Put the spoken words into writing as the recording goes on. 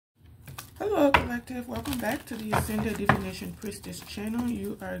Hello collective, welcome back to the Ascended Divination Priestess channel.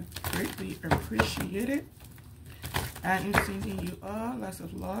 You are greatly appreciated. I am sending you all lots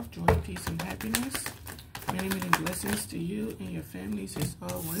of love, joy, peace, and happiness. Many, many blessings to you and your families as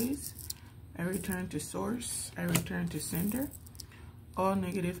always. I return to source, I return to sender. All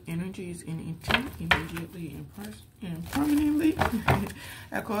negative energies and intent immediately and permanently.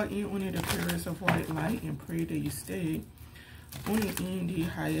 I call in only the purest of white light and pray that you stay only in the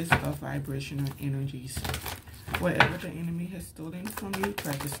highest of vibrational energies. Whatever the enemy has stolen from you,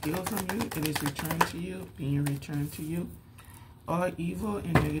 tried to steal from you, it is returned to you, being returned to you. All evil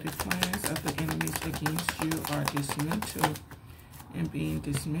and negative plans of the enemies against you are dismantled and being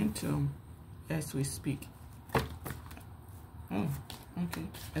dismantled as we speak. Oh, okay.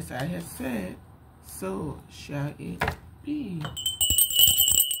 As I have said, so shall it be.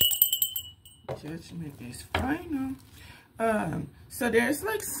 Judgment is final. So there's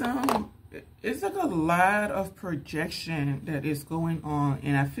like it's like a lot of projection that is going on,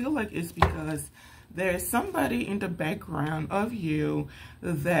 and I feel like it's because there's somebody in the background of you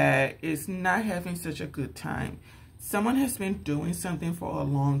that is not having such a good time. Someone has been doing something for a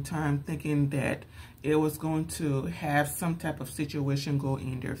long time, thinking that it was going to have some type of situation go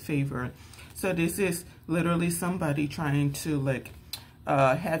in their favor. So this is literally somebody trying to like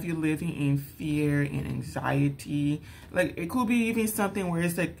have you living in fear and anxiety. Like it could be even something where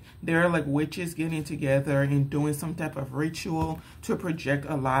it's like there are like witches getting together and doing some type of ritual to project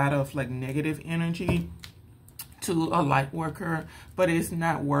a lot of like negative energy to a light worker, but it's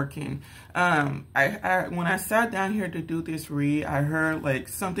not working. When I sat down here to do this read, I heard like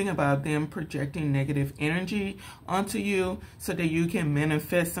something about them projecting negative energy onto you so that you can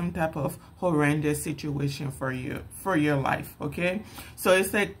manifest some type of horrendous situation for your life. Okay, so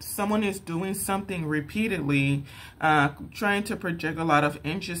it's like someone is doing something repeatedly, trying to project a lot of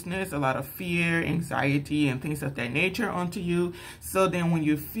anxiousness, a lot of fear, anxiety, and things of that nature onto you. So then when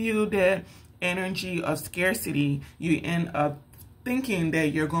you feel that energy of scarcity, you end up thinking that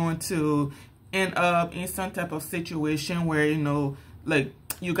you're going to end up in some type of situation where, you know, like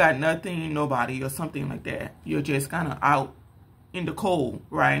you got nothing, nobody, or something like that. You're just kind of out in the cold,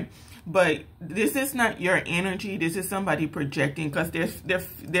 right? But this is not your energy. This is somebody projecting, because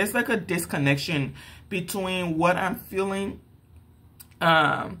there's like a disconnection between what I'm feeling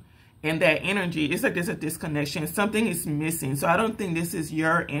and that energy. It's like there's a disconnection. Something is missing. So I don't think this is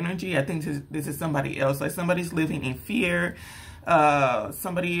your energy. I think this is somebody else. Like somebody's living in fear.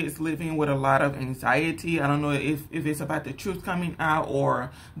 Somebody is living with a lot of anxiety. I don't know if it's about the truth coming out,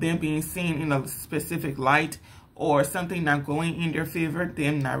 or them being seen in a specific light, or something not going in their favor,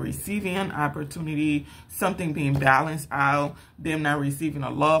 them not receiving an opportunity, something being balanced out, them not receiving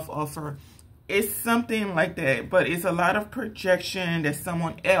a love offer. It's something like that, but it's a lot of projection that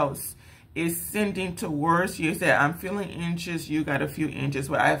someone else is sending towards you. Say, I'm feeling anxious, you got a few inches.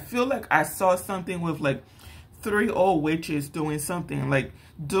 But I feel like I saw something with like 3 old witches doing something, like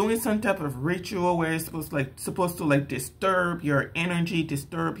doing some type of ritual where it's supposed to like disturb your energy,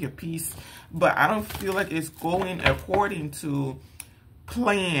 disturb your peace. But I don't feel like it's going according to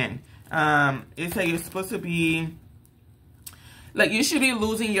plan. It's like you're supposed to be, like, you should be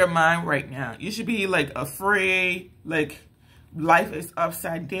losing your mind right now. You should be, like, afraid. Like, life is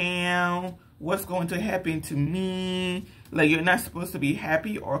upside down. What's going to happen to me? Like, you're not supposed to be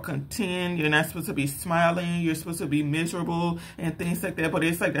happy or content. You're not supposed to be smiling. You're supposed to be miserable and things like that. But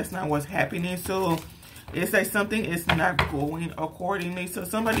it's like that's not what's happening. So it's like something is not going accordingly. So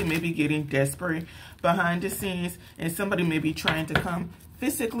somebody may be getting desperate behind the scenes. And somebody may be trying to come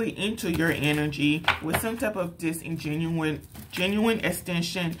physically into your energy with some type of genuine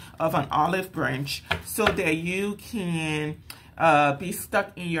extension of an olive branch, so that you can be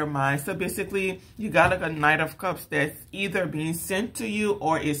stuck in your mind. So basically, you got like a Knight of Cups that's either being sent to you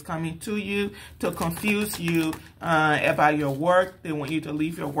or is coming to you to confuse you about your work. They want you to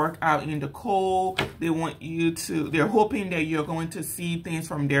leave your work out in the cold. They want you to, they're hoping that you're going to see things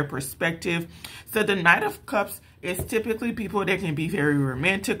from their perspective. So the Knight of Cups is typically people that can be very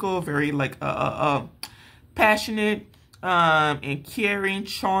romantical, very like passionate, and caring,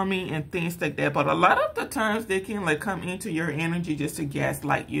 charming, and things like that. But a lot of the times they can like come into your energy just to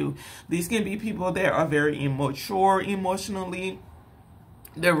gaslight you. These can be people that are very immature emotionally.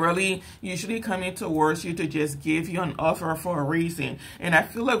 They're really usually coming towards you to just give you an offer for a reason. And I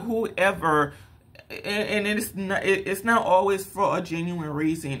feel like whoever, and it's not always for a genuine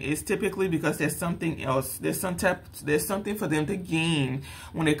reason. It's typically because there's something else. There's something for them to gain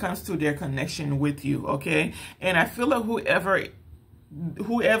when it comes to their connection with you, okay? And I feel like whoever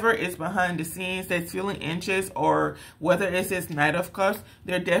whoever is behind the scenes that's feeling anxious, or whether it's this Knight of Cups,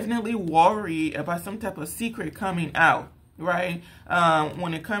 they're definitely worried about some type of secret coming out, right?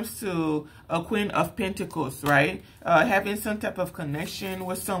 When it comes to a Queen of Pentacles, right? Having some type of connection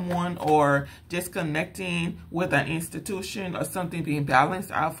with someone, or disconnecting with an institution, or something being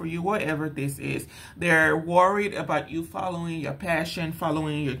balanced out for you, whatever this is. They're worried about you following your passion,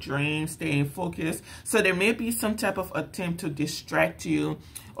 following your dreams, staying focused. So there may be some type of attempt to distract you,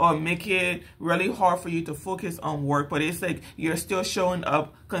 or make it really hard for you to focus on work, but it's like you're still showing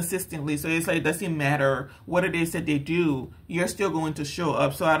up consistently. So it's like, it doesn't matter what it is that they do, you're still going to show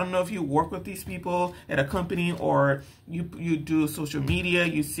up. So I don't know if you work with these people at a company, or you do social media,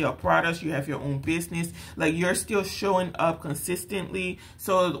 you sell products, you have your own business, like you're still showing up consistently.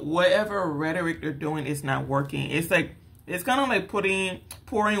 So whatever rhetoric they're doing is not working. It's like, it's kind of like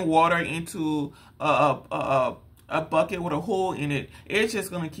pouring water into a bucket with a hole in it. It's just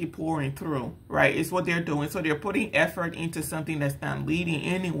going to keep pouring through, right? It's what they're doing. So they're putting effort into something that's not leading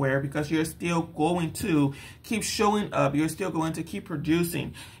anywhere, because you're still going to keep showing up. You're still going to keep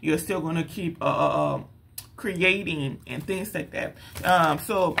producing. You're still going to keep creating and things like that.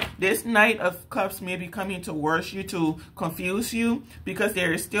 So this Knight of Cups may be coming towards you to confuse you, because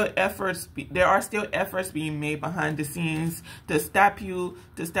there are still efforts being made behind the scenes to stop you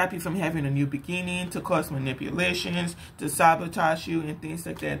from having a new beginning, to cause manipulations, to sabotage you and things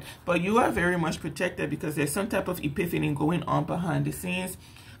like that. But you are very much protected, because there's some type of epiphany going on behind the scenes.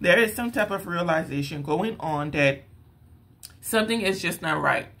 There is some type of realization going on that something is just not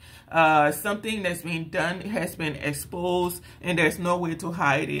right. Something that's being done has been exposed, and there's no way to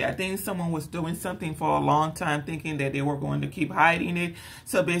hide it. I think someone was doing something for a long time, thinking that they were going to keep hiding it.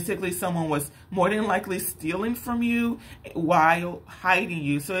 So basically, someone was more than likely stealing from you while hiding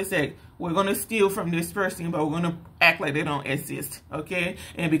you. So it's like, we're going to steal from this person, but we're going to act like they don't exist, okay?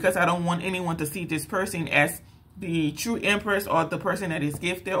 And because I don't want anyone to see this person as the true empress, or the person that is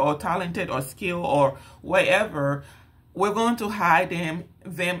gifted or talented or skilled or whatever, we're going to hide them,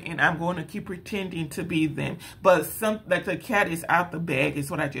 and I'm going to keep pretending to be them. But like the cat is out the bag is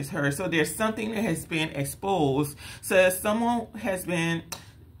what I just heard. So there's something that has been exposed. So someone has been,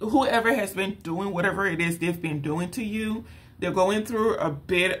 whoever has been doing whatever it is they've been doing to you, they're going through a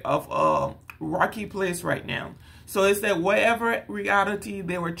bit of a rocky place right now. So it's that whatever reality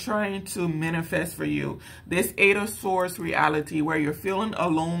they were trying to manifest for you, this Eight of Swords reality where you're feeling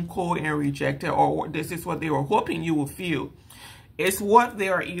alone, cold, and rejected, or this is what they were hoping you would feel, it's what they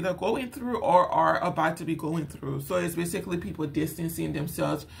are either going through or are about to be going through. So it's basically people distancing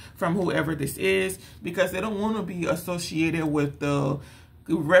themselves from whoever this is, because they don't want to be associated with the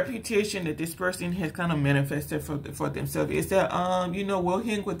reputation that this person has kind of manifested for themselves. Is that you know, we'll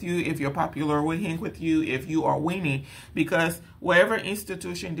hang with you if you're popular, we'll hang with you if you are winning, because whatever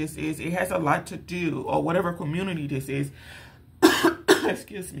institution this is, it has a lot to do, or whatever community this is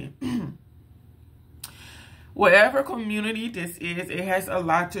excuse me whatever community this is, it has a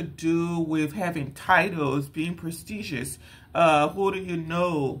lot to do with having titles, being prestigious, who do you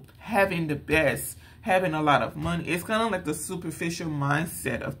know, having the best, having a lot of money. It's kind of like the superficial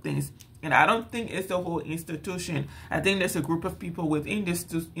mindset of things. And I don't think it's the whole institution. I think there's a group of people within this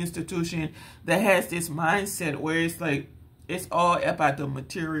institution that has this mindset where it's like, it's all about the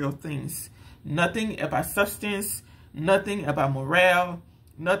material things. Nothing about substance, nothing about morale,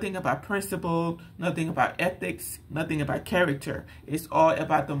 nothing about principle, nothing about ethics, nothing about character. It's all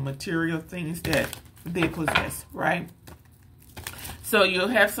about the material things that they possess, right? So you'll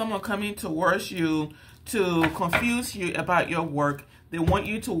have someone coming towards you to confuse you about your work. They want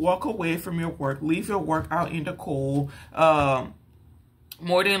you to walk away from your work, leave your work out in the cold,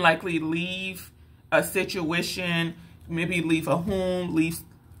 more than likely leave a situation, maybe leave a home, leave,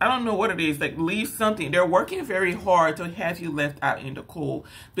 I don't know what it is, like leave something. They're working very hard to have you left out in the cold.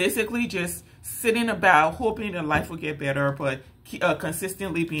 Basically just sitting about hoping that life will get better, but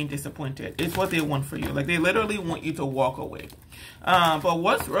consistently being disappointed. It's what they want for you. Like they literally want you to walk away. But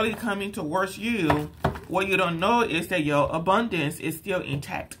what's really coming towards you, what you don't know is that your abundance is still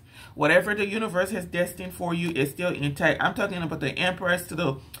intact. Whatever the universe has destined for you is still intact. I'm talking about the Empress, to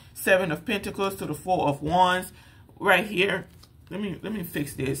the Seven of Pentacles, to the Four of Wands right here. Let me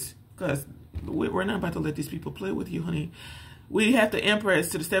fix this, because we're not about to let these people play with you, honey. We have the Empress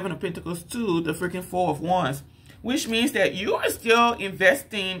to the Seven of Pentacles to the freaking Four of Wands, which means that you are still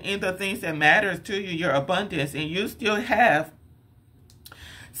investing in the things that matters to you, your abundance, and you still have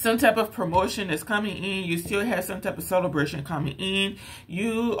some type of promotion that's coming in. You still have some type of celebration coming in.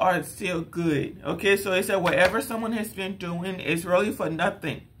 You are still good, okay? So it's that whatever someone has been doing is really for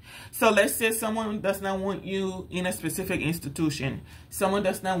nothing. So let's say someone does not want you in a specific institution. Someone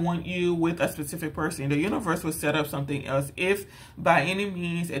does not want you with a specific person. The universe will set up something else. If by any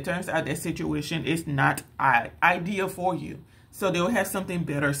means it turns out that situation is not ideal for you, so they'll have something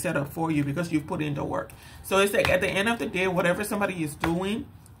better set up for you because you've put in the work. So it's like at the end of the day, whatever somebody is doing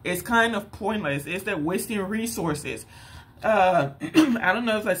is kind of pointless. It's like wasting resources. I don't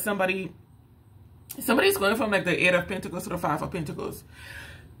know if like somebody's going from like the 8 of Pentacles to the 5 of Pentacles.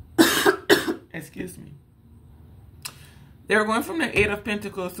 Excuse me. They're going from the 8 of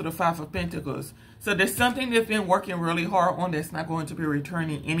Pentacles to the 5 of Pentacles. So there's something they've been working really hard on that's not going to be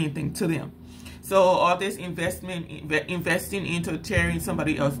returning anything to them. So all this investing into tearing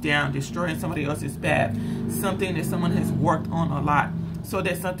somebody else down, destroying somebody else's path, something that someone has worked on a lot, so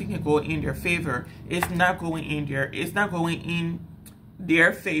that something can go in their favor. It's not going in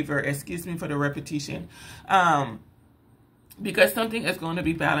their favor. Excuse me for the repetition. Because something is going to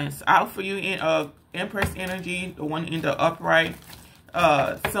be balanced out for you in Empress energy, the one in the upright.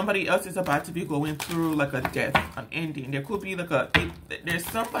 Somebody else is about to be going through like a death, an ending. There could be like there's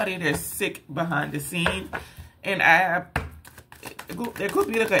somebody that's sick behind the scene, and there could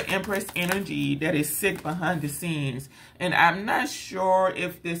be like an Empress energy that is sick behind the scenes, and I'm not sure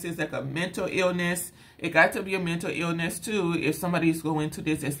if this is like a mental illness. It got to be a mental illness too if somebody's going to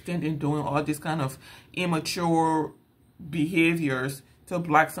this extent and doing all this kind of immature behaviors to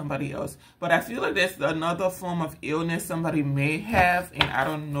block somebody else. But I feel like there's another form of illness somebody may have, and I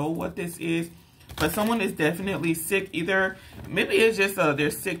don't know what this is, but someone is definitely sick. Either maybe it's just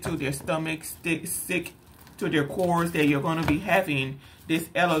they're sick to their stomach, sick to their cores, that you're going to be having this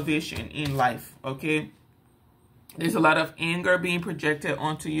elevation in life. Okay, there's a lot of anger being projected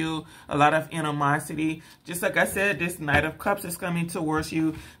onto you, a lot of animosity. Just like I said, this Knight of Cups is coming towards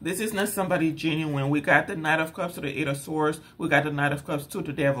you. This is not somebody genuine. We got the Knight of Cups to the 8 of Swords. We got the Knight of Cups to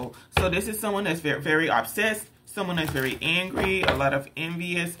the Devil. So this is someone that's very, very obsessed, someone that's very angry, a lot of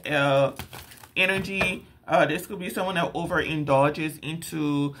envious energy. This could be someone that overindulges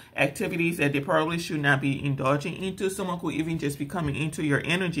into activities that they probably should not be indulging into. Someone could even just be coming into your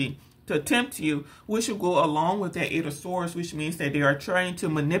energy to tempt you, which will go along with that 8 of Swords, which means that they are trying to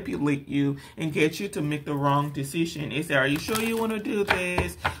manipulate you and get you to make the wrong decision. Is that, are you sure you want to do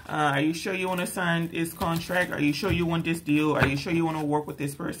this? Are you sure you want to sign this contract? Are you sure you want this deal? Are you sure you want to work with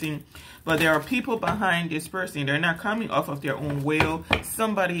this person? But there are people behind this person. They're not coming off of their own will.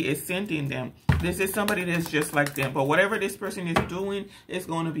 Somebody is sending them. This is somebody that's just like them. But whatever this person is doing is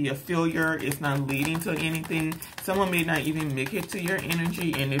going to be a failure. It's not leading to anything. Someone may not even make it to your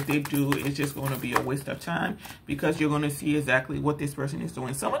energy. And if they do, it's just going to be a waste of time, because you're going to see exactly what this person is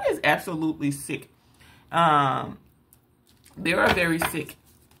doing. Someone is absolutely sick. They are very sick.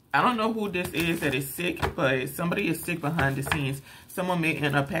 I don't know who this is that is sick, but somebody is sick behind the scenes. Someone may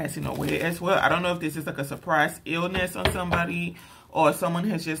end up passing away as well. I don't know if this is like a surprise illness on somebody, or someone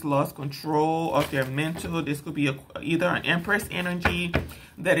has just lost control of their mental. This could be either an Empress energy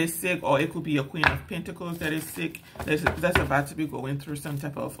that is sick, or it could be a Queen of Pentacles that is sick, that's about to be going through some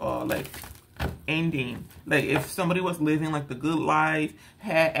type of like ending. Like if somebody was living like the good life,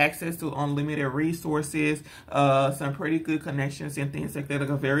 had access to unlimited resources, some pretty good connections and things like that, like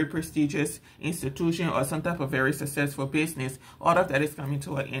a very prestigious institution or some type of very successful business, all of that is coming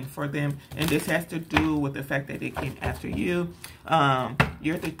to an end for them. And this has to do with the fact that they came after you.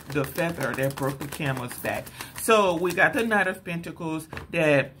 You're the feather that broke the camel's back. So we got the Knight of Pentacles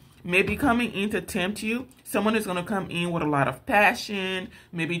that may be coming in to tempt you. Someone is going to come in with a lot of passion,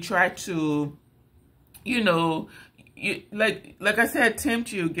 maybe try to, you know, like I said,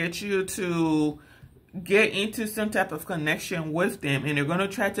 tempt you, get you to get into some type of connection with them, and they're going to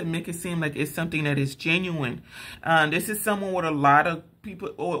try to make it seem like it's something that is genuine. This is someone with a lot of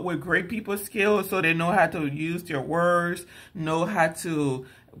people, or with great people skills, so they know how to use their words, know how to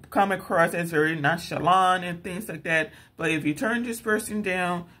come across as very nonchalant and things like that. But if you turn this person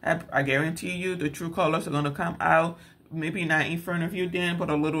down, I guarantee you the true colors are going to come out. Maybe not in front of you then, but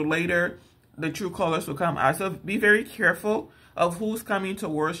a little later, the true colors will come out. So be very careful of who's coming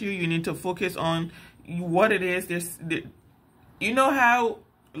towards you. You need to focus on what it is. You know how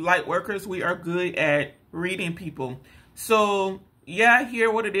light workers, we are good at reading people. So yeah,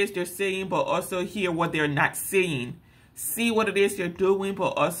 hear what it is they're saying, but also hear what they're not saying. See what it is they're doing, but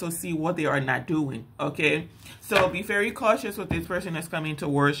also see what they are not doing. Okay, so be very cautious with this person that's coming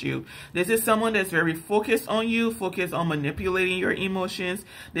towards you. This is someone that's very focused on you, focused on manipulating your emotions.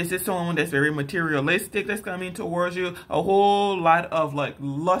 This is someone that's very materialistic that's coming towards you. A whole lot of like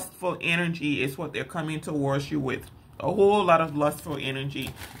lustful energy is what they're coming towards you with. a whole lot of lustful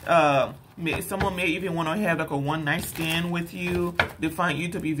energy. Someone may even want to have like a one-night stand with you. They find you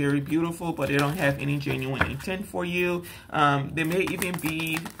to be very beautiful, but they don't have any genuine intent for you. There may even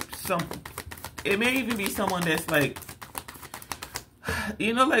be someone that's like,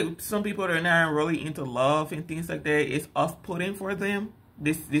 you know, like some people that are not really into love and things like that. It's off-putting for them.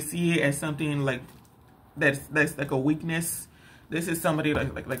 They see it as something like that's like a weakness. This is somebody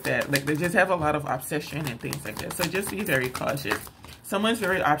like that. Like they just have a lot of obsession and things like that. So just be very cautious. Someone's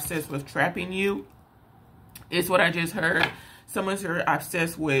very obsessed with trapping you. It's what I just heard. Someone's very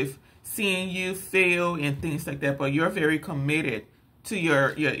obsessed with seeing you fail and things like that. But you're very committed to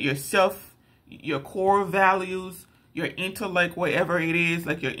yourself, your core values, your intellect, whatever it is.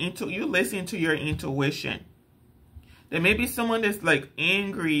 Like you listen to your intuition. There may be someone that's like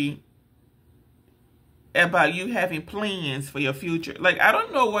angry about you having plans for your future. Like, I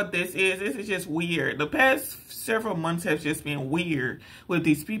don't know what this is. This is just weird. The past several months have just been weird with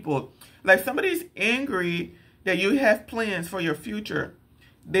these people. Like, somebody's angry that you have plans for your future.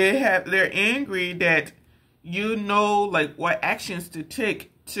 They're angry that you know, like, what actions to take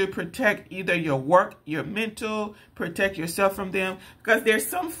to protect either your work, your mental, protect yourself from them. Because there's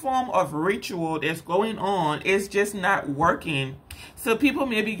some form of ritual that's going on. It's just not working. So people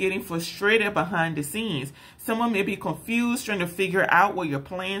may be getting frustrated behind the scenes. Someone may be confused, trying to figure out what your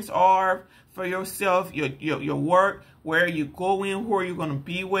plans are for yourself, your work, where you're going, who are you going to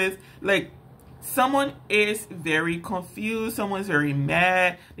be with. Like, someone is very confused. Someone's very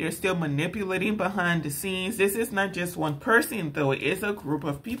mad. They're still manipulating behind the scenes. This is not just one person, though. It's a group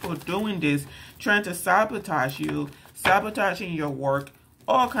of people doing this, trying to sabotage you, sabotaging your work,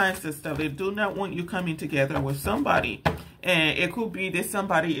 all kinds of stuff. They do not want you coming together with somebody. And it could be that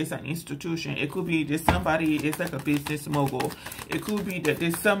somebody is an institution. It could be that somebody is like a business mogul. It could be that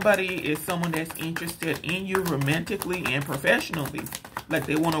this somebody is someone that's interested in you romantically and professionally. Like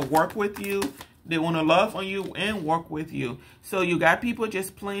they want to work with you. They want to love on you and work with you. So you got people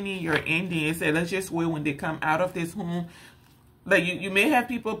just planning your ending and say, let's just wait when they come out of this home. Like you may have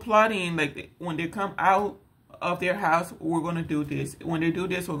people plotting, like when they come out of their house, we're going to do this. When they do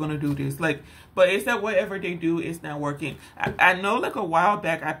this, we're going to do this. Like, but it's that whatever they do, it's not working. I know like a while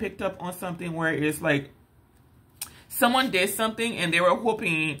back, I picked up on something where it's like someone did something and they were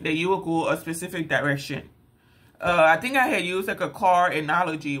hoping that you would go a specific direction. I think I had used like a car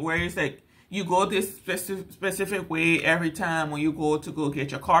analogy where it's like you go this specific way every time when you go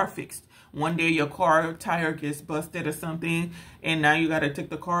get your car fixed. One day your car tire gets busted or something, and now you got to take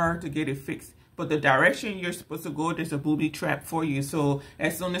the car to get it fixed. But the direction you're supposed to go, there's a booby trap for you. So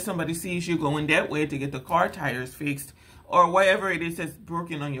as soon as somebody sees you going that way to get the car tires fixed, or whatever it is that's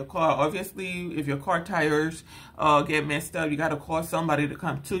broken on your car, obviously, if your car tires get messed up, you got to call somebody to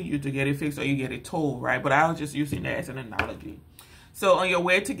come to you to get it fixed, or you get it towed, right? But I was just using that as an analogy. So on your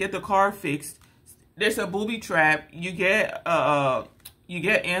way to get the car fixed, there's a booby trap. You get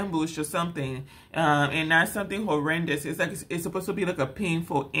ambushed or something, and not something horrendous. It's like it's supposed to be like a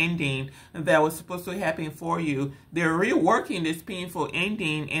painful ending that was supposed to happen for you. They're reworking this painful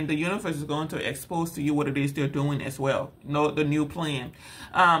ending, and the universe is going to expose to you what it is they're doing as well. You know, the new plan.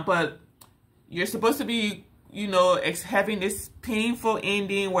 But you're supposed to be, you know, having this painful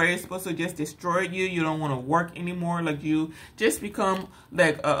ending where it's supposed to just destroy you. You don't want to work anymore. Like you just become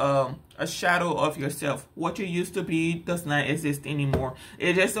like a shadow of yourself. What you used to be does not exist anymore.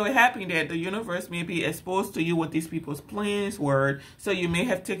 It just so happened that the universe may be exposed to you what these people's plans were. So you may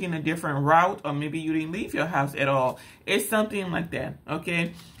have taken a different route, or maybe you didn't leave your house at all. It's something like that,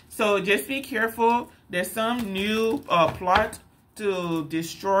 okay? So just be careful. There's some new plot to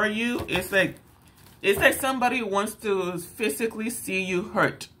destroy you. It's like somebody wants to physically see you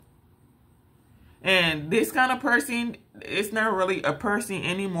hurt. And this kind of person, it's not really a person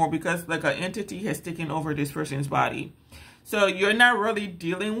anymore, because like an entity has taken over this person's body. So you're not really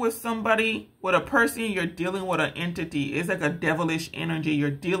dealing with somebody, with a person, you're dealing with an entity. It's like a devilish energy you're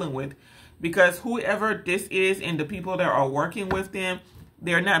dealing with. Because whoever this is and the people that are working with them,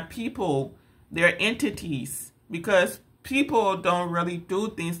 they're not people, they're entities. Because people don't really do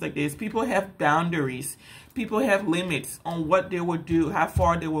things like this. People have boundaries. People have limits on what they will do, how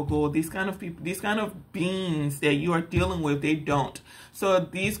far they will go. These kind of people, these kind of beings that you are dealing with, they don't. So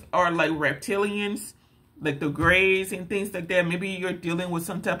these are like reptilians, like the grays and things like that. Maybe you're dealing with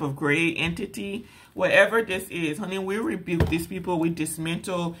some type of gray entity. Whatever this is, honey, we rebuke these people. We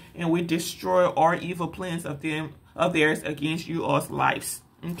dismantle and we destroy all evil plans of theirs against you all's lives.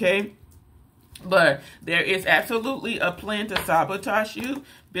 Okay? But there is absolutely a plan to sabotage you.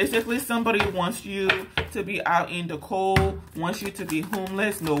 Basically, somebody wants you to be out in the cold, wants you to be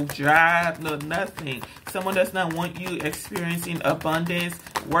homeless, no job, no nothing. Someone does not want you experiencing abundance,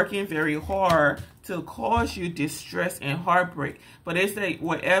 working very hard to cause you distress and heartbreak. But it's like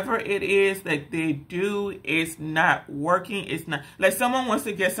whatever it is that they do is not working. It's not like someone wants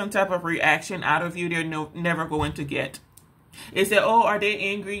to get some type of reaction out of you they're never going to get. It said, oh, are they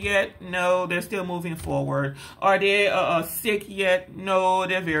angry yet? No, they're still moving forward. Are they sick yet? No,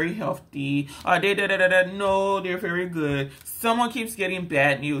 they're very healthy. Are they da-da-da-da? No, they're very good. Someone keeps getting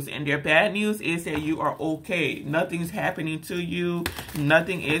bad news, and their bad news is that you are okay. Nothing's happening to you.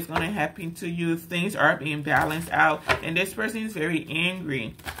 Nothing is going to happen to you. Things are being balanced out, and this person is very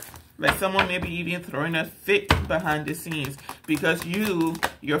angry. Like someone maybe even throwing a fit behind the scenes because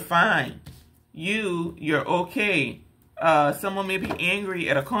you're fine. You're okay. Someone may be angry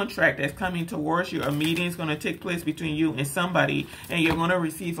at a contract that's coming towards you. A meeting is going to take place between you and somebody, and you're going to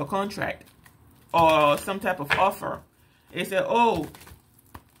receive a contract or some type of offer. They say, oh,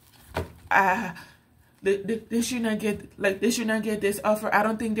 they should not get, they should not get this offer. I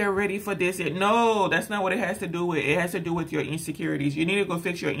don't think they're ready for this yet. No, that's not what it has to do with. It has to do with your insecurities. You need to go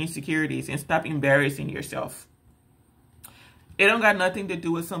fix your insecurities and stop embarrassing yourself. It don't got nothing to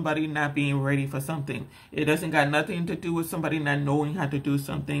do with somebody not being ready for something. It doesn't got nothing to do with somebody not knowing how to do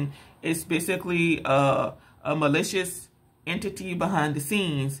something. It's basically a malicious entity behind the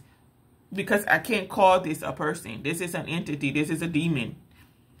scenes, because I can't call this a person. This is an entity. This is a demon.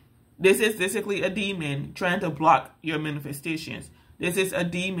 This is basically a demon trying to block your manifestations. This is a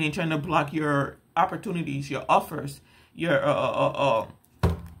demon trying to block your opportunities, your offers, your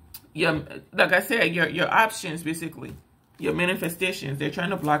like I said, your options, basically. Your manifestations, they're trying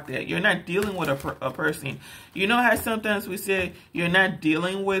to block that. You're not dealing with a person. You know how sometimes we say you're not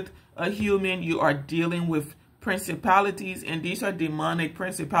dealing with a human, you are dealing with principalities, and these are demonic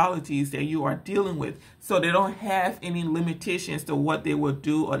principalities that you are dealing with. So they don't have any limitations to what they will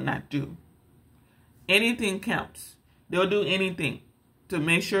do or not do. Anything counts. They'll do anything to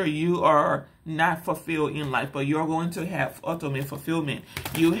make sure you are not fulfilled in life, but you're going to have ultimate fulfillment.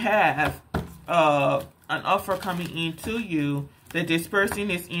 You have an offer coming into you that this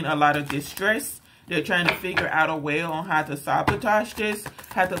person is in a lot of distress. They're trying to figure out a way on how to sabotage this,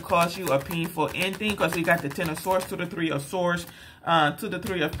 how to cause you a painful ending, because we got the Ten of Swords to the Three of Swords to the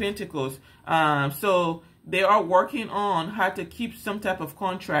Three of Pentacles. So they are working on how to keep some type of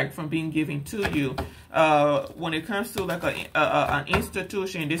contract from being given to you. When it comes to like an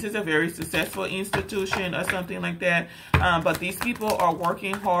institution, this is a very successful institution or something like that. But these people are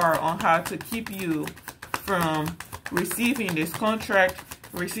working hard on how to keep you from receiving this contract,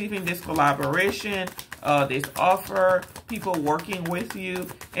 receiving this collaboration, this offer, people working with you.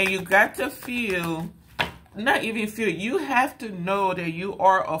 And you got to feel, not even feel, you have to know that you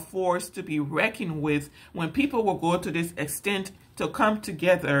are a force to be reckoned with when people will go to this extent to come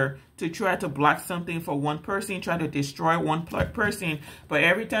together to try to block something for one person, try to destroy one person. But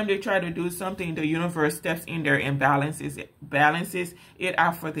every time they try to do something, the universe steps in there and balances it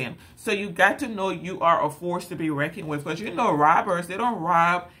out for them. So you got to know you are a force to be reckoned with, because you know robbers, they don't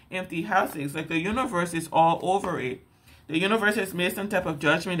rob empty houses. Like the universe is all over it. The universe has made some type of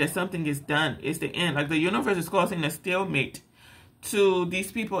judgment that something is done. It's the end. Like the universe is causing a stalemate to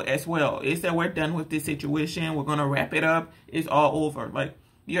these people as well. It's that we're done with this situation. We're going to wrap it up. It's all over. Like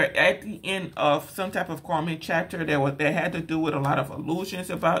you're at the end of some type of karmic chapter that had to do with a lot of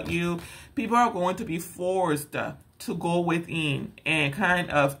illusions about you. People are going to be forced to go within and kind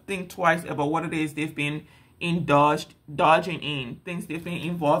of think twice about what it is they've been dodging in, things they've been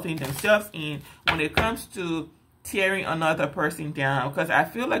involving themselves in when it comes to tearing another person down. Because I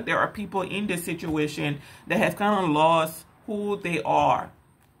feel like there are people in this situation that have kind of lost who they are.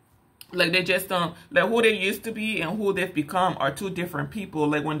 Like they just don't, like who they used to be and who they've become are two different people.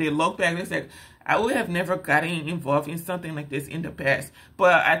 Like when they look back, it's like, I would have never gotten involved in something like this in the past.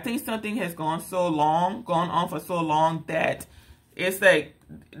 But I think something has gone on for so long that it's like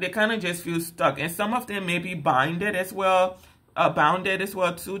they kind of just feel stuck. And some of them may be bounded as well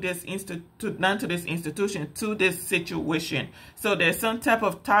to this not to this institution, to this situation. So there's some type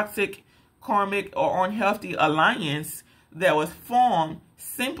of toxic, karmic, or unhealthy alliance that was formed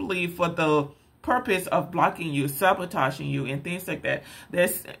simply for the purpose of blocking you, sabotaging you, and things like that.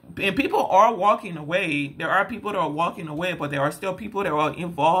 And people are walking away. There are people that are walking away, but there are still people that are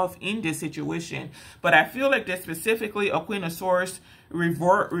involved in this situation. But I feel like there's specifically a Queen of Swords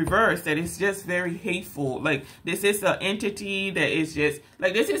reverse that is just very hateful. Like this is an entity that is just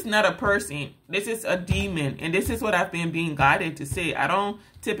like, this is not a person. This is a demon, and this is what I've been being guided to say. I don't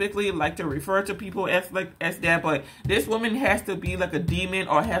typically like to refer to people as that, but this woman has to be like a demon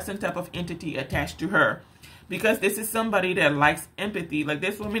or have some type of entity attached to her. Because this is somebody that likes empathy. Like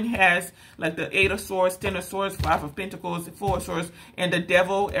this woman has like the 8 of Swords, 10 of Swords, 5 of Pentacles, 4 of Swords, and the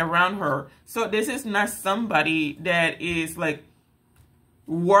devil around her. So this is not somebody that is like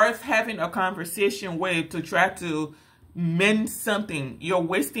worth having a conversation with to try to mend something. You're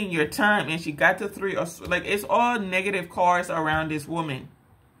wasting your time. And she got the 3 of, like, it's all negative cards around this woman.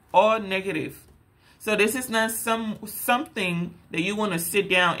 All negative. So this is not something that you want to sit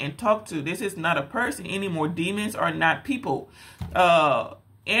down and talk to. This is not a person anymore. Demons are not people,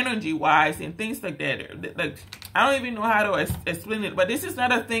 energy wise and things like that. Like, I don't even know how to explain it, but this is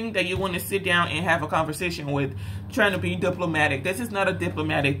not a thing that you want to sit down and have a conversation with, trying to be diplomatic. This is not a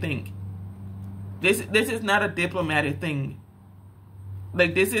diplomatic thing. This is not a diplomatic thing.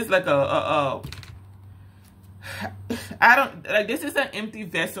 Like, this is like I don't, like, this is an empty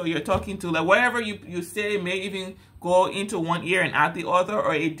vessel you're talking to. Like, whatever you say may even go into one ear and out the other,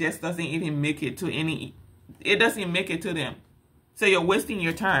 or it just doesn't even make it to any, it doesn't make it to them. So you're wasting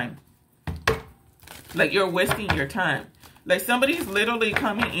your time. Like, you're wasting your time. Like, somebody's literally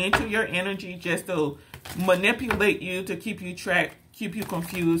coming into your energy just to manipulate you, to keep you trapped, keep you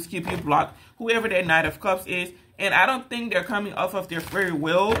confused, keep you blocked, whoever that Knight of Cups is. And I don't think they're coming off of their free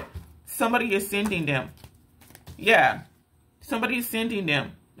will. Somebody is sending them. Yeah, somebody is sending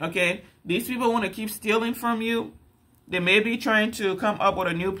them, okay? These people want to keep stealing from you. They may be trying to come up with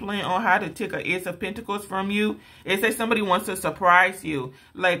a new plan on how to take an Ace of Pentacles from you. It's like somebody wants to surprise you.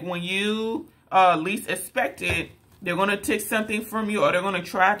 Like, when you least expect it, they're going to take something from you, or they're going to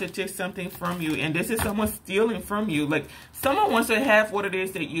try to take something from you. And this is someone stealing from you. Like, someone wants to have what it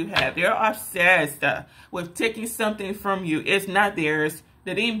is that you have. They're obsessed with taking something from you. It's not theirs.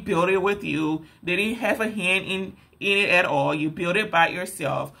 They didn't build it with you. They didn't have a hand in it at all. You build it by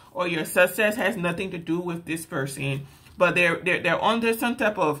yourself, or your success has nothing to do with this person. But they're under some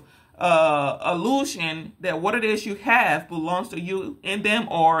type of illusion that what it is you have belongs to you and them,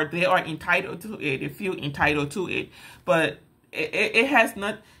 or they are entitled to it. They feel entitled to it. But it has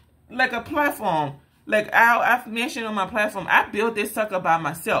not, like a platform. Like I've mentioned on my platform, I built this sucker by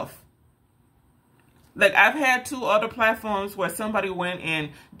myself. Like, I've had 2 other platforms where somebody went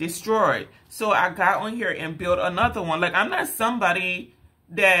and destroyed. So I got on here and built another one. Like, I'm not somebody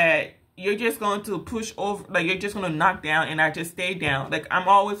that you're just going to push over. Like, you're just going to knock down and I just stay down. Like, I'm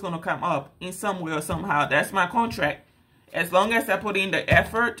always going to come up in some way or somehow. That's my contract. As long as I put in the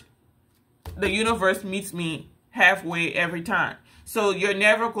effort, the universe meets me halfway every time. So you're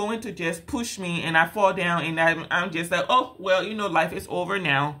never going to just push me and I fall down and I'm just like, oh, well, you know, life is over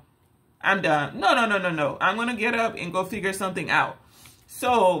now. I'm done. No. I'm going to get up and go figure something out.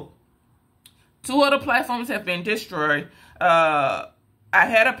 So 2 other platforms have been destroyed. I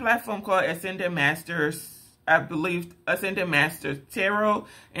had a platform called Ascended Masters. I believe Ascended Masters Tarot.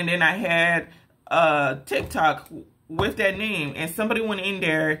 And then I had TikTok with that name. And somebody went in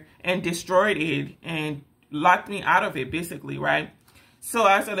there and destroyed it and locked me out of it, basically, right? So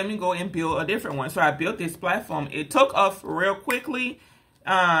I said, let me go and build a different one. So I built this platform. It took off real quickly.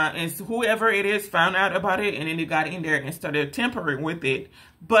 And whoever it is found out about it, and then they got in there and started tampering with it.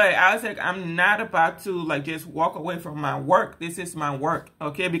 But I was like, I'm not about to like just walk away from my work. This is my work,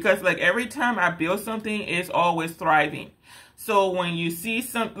 okay? Because like every time I build something, it's always thriving. So when you see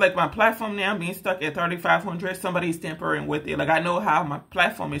some, like my platform now being stuck at 3,500, somebody's tampering with it. Like, I know how my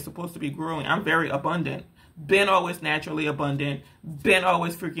platform is supposed to be growing. I'm very abundant. Been always naturally abundant. Been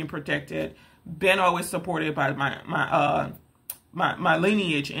always freaking protected. Been always supported by my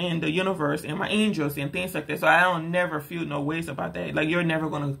lineage and the universe and my angels and things like that. So I don't never feel no ways about that. Like, you're never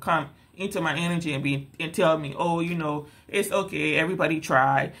going to come into my energy and tell me, oh, you know, it's okay, everybody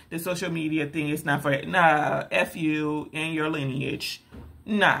try. The social media thing is not for it. Nah, F you and your lineage.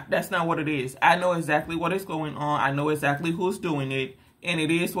 Nah, that's not what it is. I know exactly what is going on. I know exactly who's doing it. And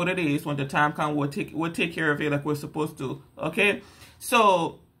it is what it is. When the time comes, we'll take care of it like we're supposed to. Okay?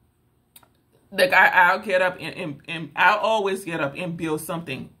 So, like, I'll get up and I'll always get up and build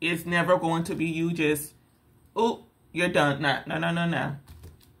something. It's never going to be you just, oh, you're done. Nah.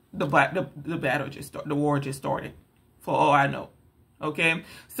 The battle just started. The war just started, for all I know. Okay?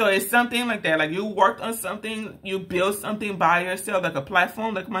 So it's something like that. Like, you worked on something, you built something by yourself, like a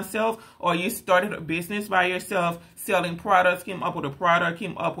platform like myself, or you started a business by yourself, selling products, came up with a product,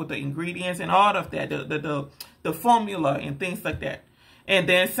 came up with the ingredients and all of that, the formula and things like that. And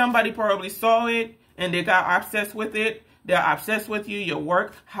then somebody probably saw it and they got obsessed with it. They're obsessed with you, your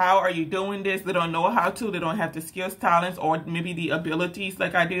work. How are you doing this? They don't know how to. They don't have the skills, talents, or maybe the abilities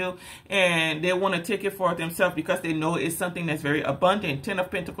like I do. And they want to take it for themselves because they know it's something that's very abundant. 10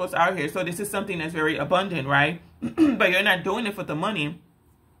 of Pentacles out here. So this is something that's very abundant, right? But you're not doing it for the money.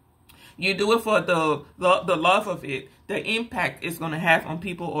 You do it for the love of it. The impact it's going to have on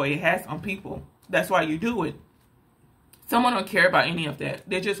people, or it has on people. That's why you do it. Someone don't care about any of that.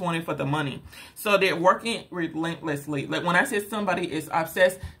 They just want it for the money. So they're working relentlessly. Like when I say somebody is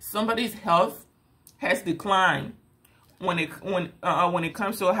obsessed, somebody's health has declined when it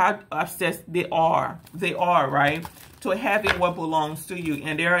comes to how obsessed they are. They are, right? To having what belongs to you,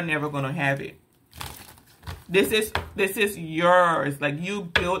 and they are never going to have it. This is yours. Like you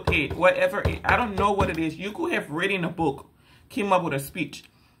built it. Whatever it, I don't know what it is. You could have written a book, came up with a speech.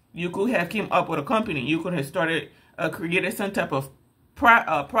 You could have came up with a company. You could have started created some type of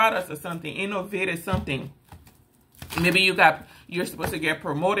products or something, innovated something. Maybe you're supposed to get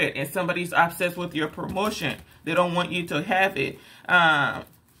promoted and somebody's obsessed with your promotion. They don't want you to have it.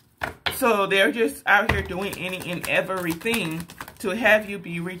 So they're just out here doing any and everything to have you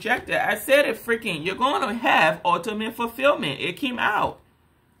be rejected. I said it freaking, you're going to have ultimate fulfillment. It came out.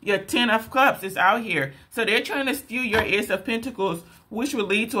 Your 10 of Cups is out here. So they're trying to steal your Ace of Pentacles, which will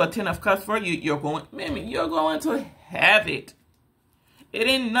lead to a 10 of Cups for you. You're going to have it. It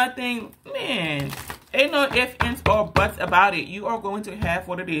ain't nothing, man. Ain't no ifs, ands, or buts about it. You are going to have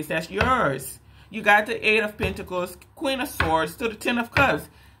what it is. That's yours. You got the 8 of Pentacles, Queen of Swords, to the 10 of Cups.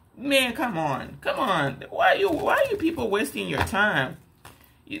 Man, come on. Come on. Why are you people wasting your time?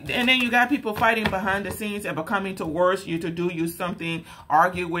 And then you got people fighting behind the scenes and coming towards you to do you something,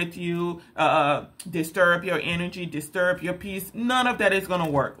 argue with you, disturb your energy, disturb your peace. None of that is going to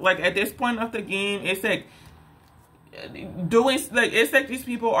work. Like at this point of the game, it's like it's like these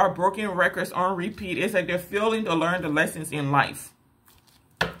people are broken records on repeat. It's like they're failing to learn the lessons in life.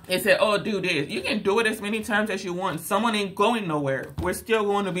 They said, oh, do this. You can do it as many times as you want. Someone ain't going nowhere. We're still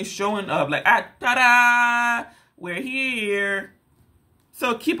going to be showing up like, ta-da, we're here.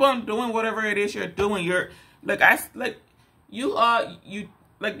 So keep on doing whatever it is you're doing. You're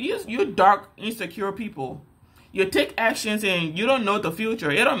you dark, insecure people. You take actions and you don't know the future.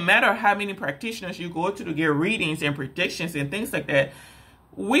 It don't matter how many practitioners you go to get readings and predictions and things like that.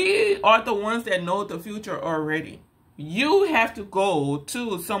 We are the ones that know the future already. You have to go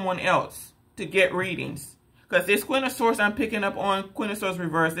to someone else to get readings. Because this Queen of Swords I'm picking up on, Queen of Swords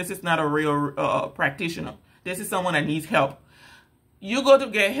reverse, this is not a real practitioner. This is someone that needs help. You go to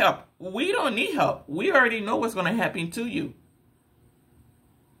get help. We don't need help. We already know what's going to happen to you.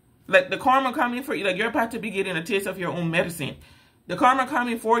 Like the karma coming for you, like you're about to be getting a taste of your own medicine. The karma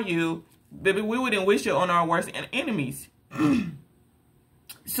coming for you, baby, we wouldn't wish it on our worst enemies.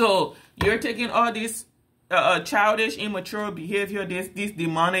 So you're taking all these childish, immature behavior, these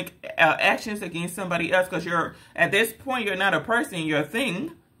demonic actions against somebody else, because you're at this point you're not a person, you're a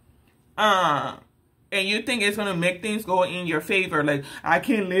thing. And you think it's going to make things go in your favor. Like, I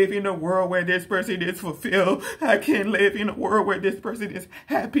can't live in a world where this person is fulfilled. I can't live in a world where this person is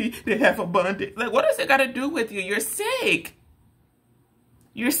happy. They have abundance. Like, what does it got to do with you? You're sick.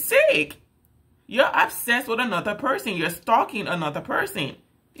 You're sick. You're obsessed with another person. You're stalking another person.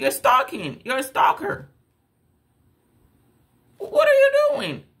 You're stalking. You're a stalker. What are you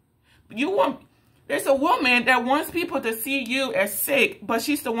doing? There's a woman that wants people to see you as sick, but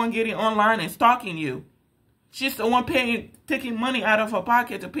she's the one getting online and stalking you. She's the one taking money out of her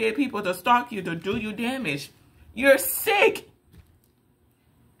pocket to pay people to stalk you, to do you damage. You're sick.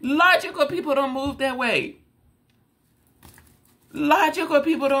 Logical people don't move that way. Logical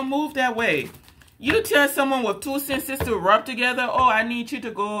people don't move that way. You tell someone with 2 senses to rub together, oh, I need you to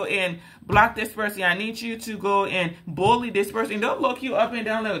go and block this person. I need you to go and bully this person. They'll look you up and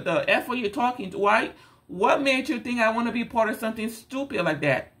down like, the F are you talking to? Why? What made you think I want to be part of something stupid like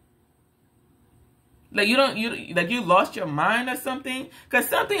that? Like you lost your mind or something? Because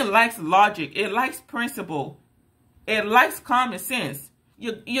something likes logic. It likes principle. It likes common sense.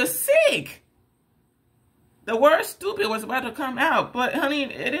 You're sick. The word stupid was about to come out, but honey,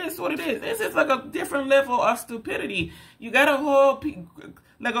 it is what it is. This is like a different level of stupidity. You got a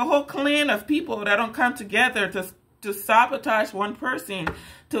whole clan of people that don't come together to sabotage one person,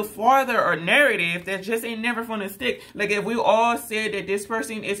 to further a narrative that just ain't never gonna stick. Like if we all said that this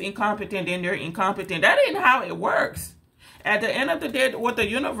person is incompetent, then they're incompetent. That ain't how it works. At the end of the day, what the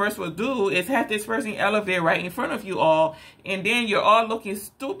universe will do is have this person elevate right in front of you all, and then you're all looking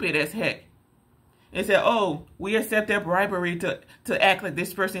stupid as heck. And say, oh, we accept their bribery to act like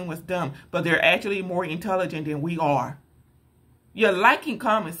this person was dumb, but they're actually more intelligent than we are. You're lacking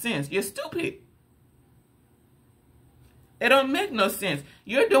common sense. You're stupid. It don't make no sense.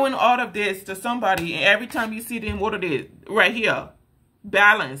 You're doing all of this to somebody, and every time you see them, what it is, right here,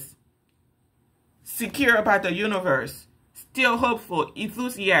 balance, secure about the universe, still hopeful,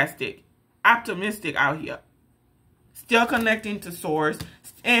 enthusiastic, optimistic out here, still connecting to source,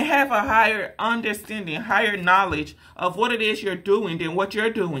 and have a higher understanding, higher knowledge of what it is you're doing than what you're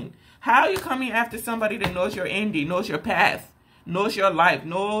doing. How are you coming after somebody that knows your ending, knows your path, knows your life,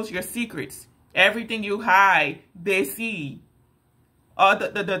 knows your secrets? Everything you hide, they see. All the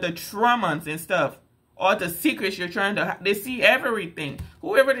traumas and stuff. All the secrets you're trying to hide. They see everything.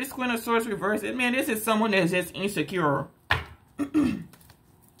 Whoever this Queen of Swords reverse is, man, this is someone that's just insecure.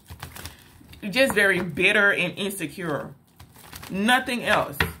 Just very bitter and insecure. Nothing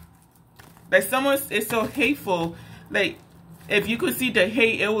else. Like someone is so hateful. Like if you could see the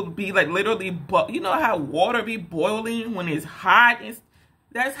hate, it would be like literally, you know how water be boiling when it's hot?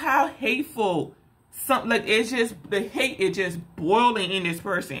 That's how hateful. Like it's just, the hate is just boiling in this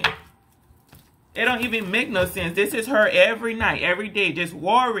person. It don't even make no sense. This is her every night, every day, just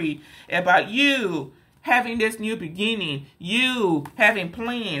worried about you having this new beginning, you having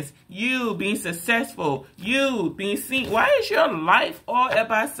plans, you being successful, you being seen. Why is your life all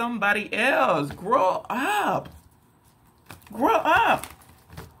about somebody else? Grow up. Grow up.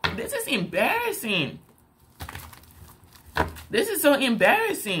 This is embarrassing. This is so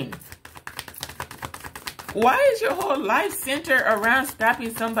embarrassing. Why is your whole life centered around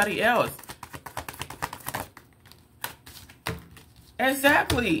stopping somebody else?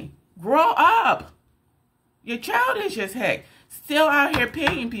 Exactly. Grow up. You're childish as heck. Still out here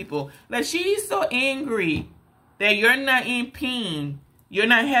paying people. Like, she's so angry that you're not in pain. You're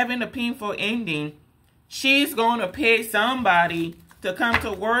not having a painful ending. She's going to pay somebody to come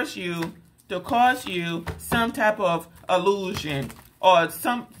towards you to cause you some type of illusion or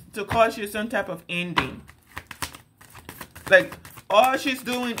to cause you some type of ending. Like, all she's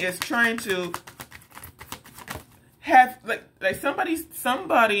doing is trying to have, like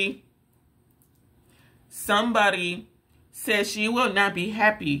somebody says she will not be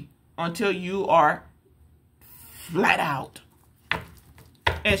happy until you are flat out.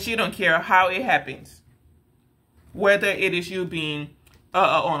 And she don't care how it happens. Whether it is you being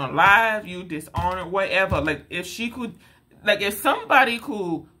on a live, you dishonor, whatever. Like, if she could, like, if somebody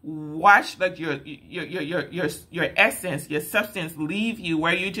could watch, like, your essence, your substance leave you,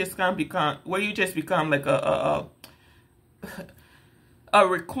 where you just become like a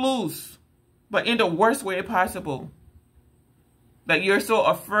recluse, but in the worst way possible. Like, you're so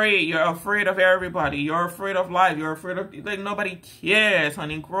afraid. You're afraid of everybody. You're afraid of life. You're afraid of, like, nobody cares,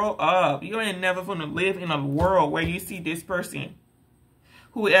 honey. Grow up. You ain't never going to live in a world where you see this person.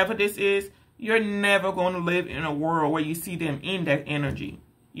 Whoever this is, you're never going to live in a world where you see them in that energy.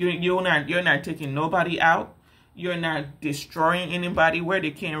 You're not taking nobody out. You're not destroying anybody where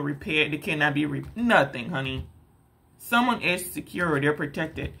they can't repair. They cannot be nothing, honey. Someone is secure. They're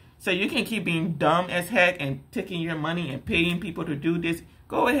protected. So you can keep being dumb as heck and taking your money and paying people to do this.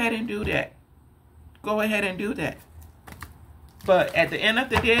 Go ahead and do that. Go ahead and do that. But at the end of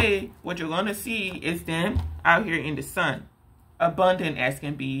the day, what you're going to see is them out here in the sun. Abundant as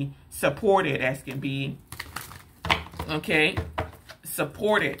can be. Supported as can be. Okay?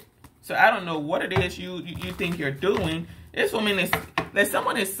 Supported. So I don't know what it is you think you're doing. This woman is, like,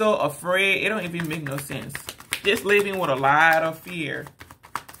 someone is so afraid. It don't even make no sense. Just living with a lot of fear.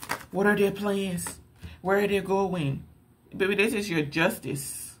 What are their plans? Where are they going? Baby, this is your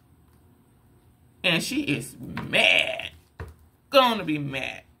justice. And she is mad. Gonna be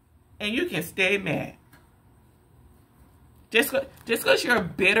mad. And you can stay mad. Just because you're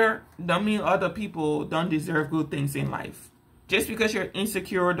bitter don't mean other people don't deserve good things in life. Just because you're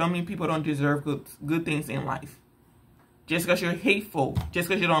insecure don't mean people don't deserve good things in life. Just because you're hateful, just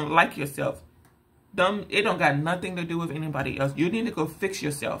because you don't like yourself, it don't got nothing to do with anybody else. You need to go fix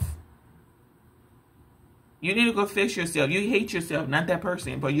yourself. You need to go fix yourself. You hate yourself, not that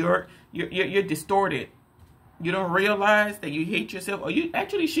person, but you're distorted. You don't realize that you hate yourself, or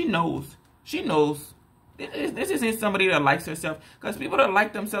she knows. She knows. This isn't somebody that likes herself, because people that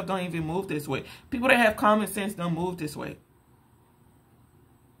like themselves don't even move this way. People that have common sense don't move this way.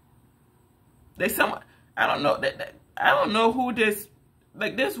 I don't know. I don't know who this,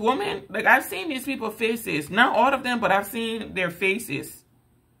 like, this woman, like, I've seen these people's faces. Not all of them, but I've seen their faces.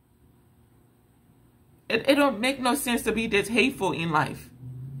 It don't make no sense to be this hateful in life.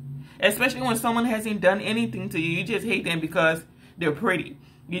 Especially when someone hasn't done anything to you. You just hate them because they're pretty.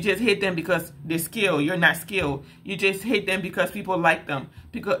 You just hate them because they're skilled. You're not skilled. You just hate them because people like them.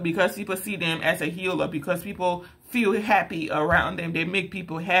 Because people see them as a healer. Because people feel happy around them. They make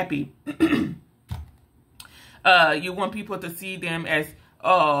people happy. You want people to see them as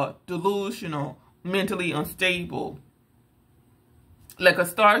delusional, mentally unstable. Like a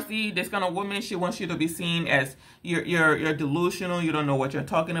starseed, this kind of woman, she wants you to be seen as you're delusional. You don't know what you're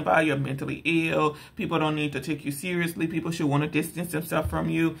talking about. You're mentally ill. People don't need to take you seriously. People should want to distance themselves from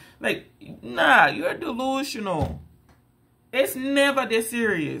you. Like, nah, you're delusional. It's never this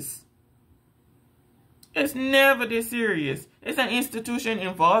serious. It's never this serious. It's an institution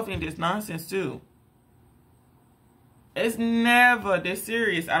involved in this nonsense too. It's never this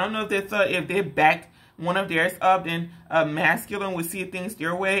serious. I don't know if they thought if they backed one of theirs up, then a masculine would see things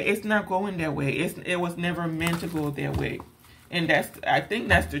their way. It's not going that way. It was never meant to go that way. And I think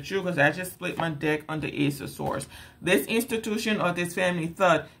that's the truth, because I just split my deck on the Ace of Swords. This institution or this family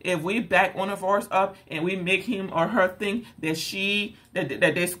thought if we back one of ours up and we make him or her think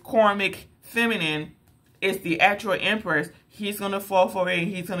that this karmic feminine is the actual empress, he's going to fall for it and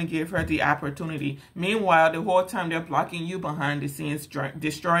he's going to give her the opportunity. Meanwhile, the whole time they're blocking you behind the scenes,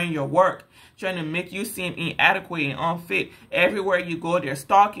 destroying your work, trying to make you seem inadequate and unfit. Everywhere you go, they're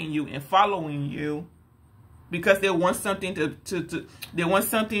stalking you and following you because they want something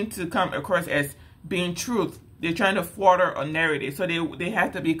to come across as being truth. They're trying to further a narrative, so they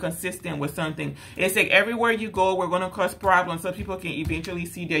have to be consistent with something. It's like everywhere you go, we're going to cause problems so people can eventually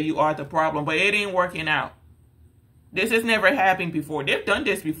see that you are the problem, but it ain't working out. This has never happened before. They've done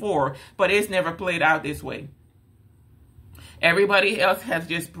this before, but it's never played out this way. Everybody else has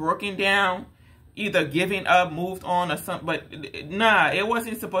just broken down, either giving up, moved on, or something. But nah, it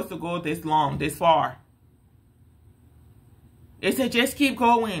wasn't supposed to go this long, this far. It said just keep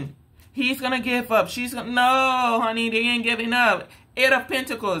going. He's going to give up. She's going to... No, honey, they ain't giving up. 8 of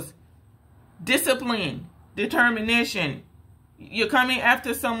Pentacles. Discipline. Determination. You're coming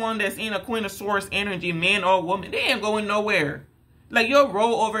after someone that's in a Queen of Swords energy, man or woman. They ain't going nowhere. Like, you'll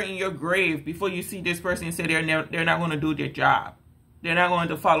roll over in your grave before you see this person and say they're not going to do their job. They're not going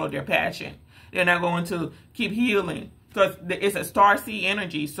to follow their passion. They're not going to keep healing. Because it's a starseed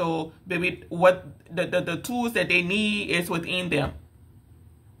energy. So, baby, what the tools that they need is within them.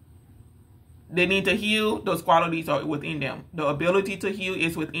 They need to heal. Those qualities are within them. The ability to heal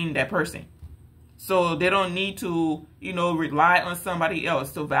is within that person. So they don't need to, rely on somebody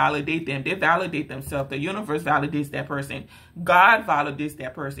else to validate them. They validate themselves. The universe validates that person. God validates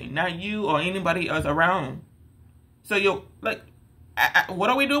that person, not you or anybody else around. So you're like, what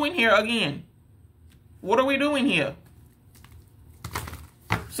are we doing here again? What are we doing here?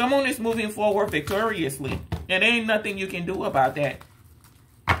 Someone is moving forward victoriously, and there ain't nothing you can do about that.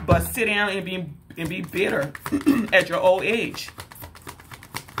 But sit down and be bitter at your old age.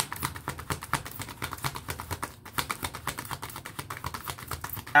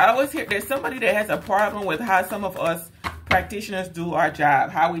 I always hear there's somebody that has a problem with how some of us practitioners do our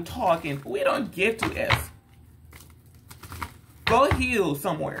job, how we talk, and we don't give to F. Go heal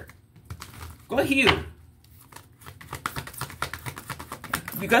somewhere. Go heal.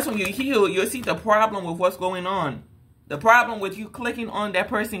 Because when you heal, you'll see the problem with what's going on. The problem with you clicking on that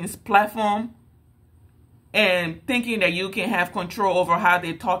person's platform and thinking that you can have control over how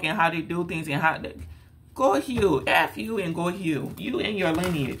they talk and how they do things and how they... Go heal. F you and go heal. You and your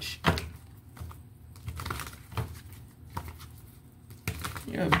lineage.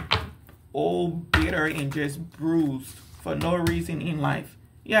 You're old, bitter, and just bruised for no reason in life.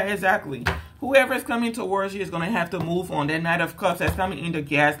 Yeah, exactly. Whoever's coming towards you is going to have to move on. That Knight of Cups that's coming in to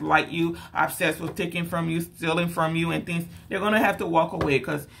gaslight you, obsessed with taking from you, stealing from you and things. They're going to have to walk away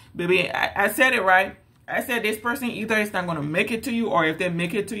because, baby, I said it right. I said this person either is not going to make it to you, or if they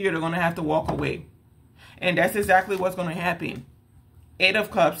make it to you, they're going to have to walk away. And that's exactly what's going to happen. 8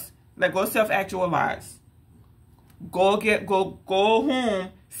 of Cups. Like, go self-actualize. Go home.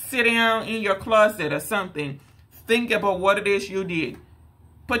 Sit down in your closet or something. Think about what it is you did.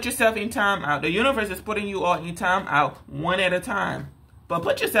 Put yourself in time out. The universe is putting you all in time out, one at a time. But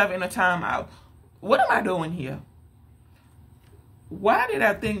put yourself in a time out. What am I doing here? Why did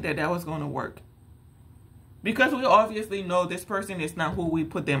I think that was going to work? Because we obviously know this person is not who we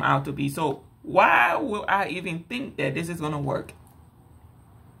put them out to be. So why will I even think that this is going to work?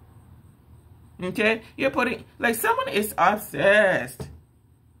 Okay? You're putting... Like, someone is obsessed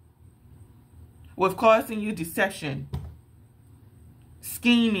with causing you deception.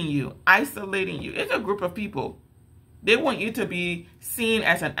 Scheming you. Isolating you. It's a group of people. They want you to be seen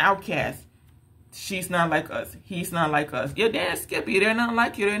as an outcast. She's not like us. He's not like us. You're damn skippy. They're not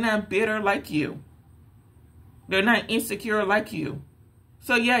like you. They're not bitter like you. They're not insecure like you.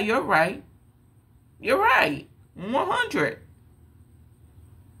 So yeah, you're right. You're right. 100.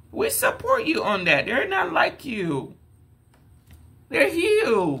 We support you on that. They're not like you. They're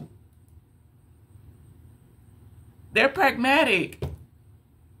healed. They're pragmatic.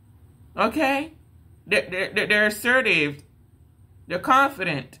 Okay? They're assertive. They're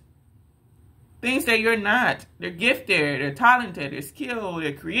confident. Things that you're not. They're gifted. They're talented. They're skilled.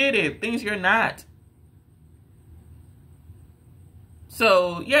 They're creative. Things you're not.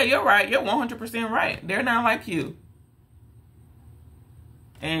 So, yeah, you're right. You're 100% right. They're not like you.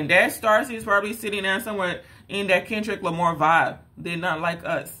 And that Starseed is probably sitting down somewhere in that Kendrick Lamar vibe. They're not like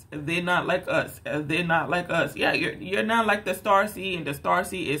us. They're not like us. They're not like us. Yeah, you're not like the Starseed, and the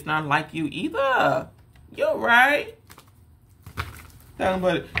Starseed is not like you either. You're right.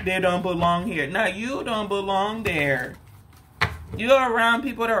 But they don't belong here. Now, you don't belong there. You're around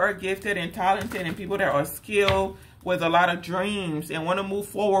people that are gifted and talented and people that are skilled with a lot of dreams and want to move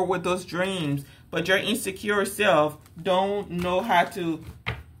forward with those dreams. But your insecure self don't know how to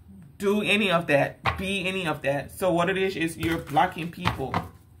do any of that, be any of that. So what it is you're blocking people.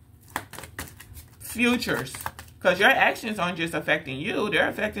 Futures. Because your actions aren't just affecting you. They're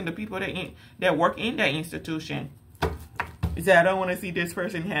affecting the people that work in that institution. Is that I don't want to see this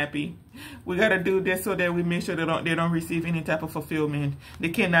person happy. We got to do this so that we make sure they don't receive any type of fulfillment. They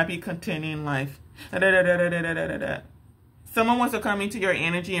cannot be content in life. Someone wants to come into your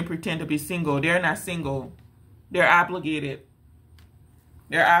energy and pretend to be single. They're not single. They're obligated.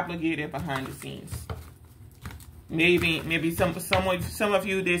 They're obligated behind the scenes. Maybe some of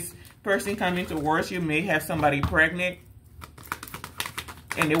you, this person coming towards you may have somebody pregnant.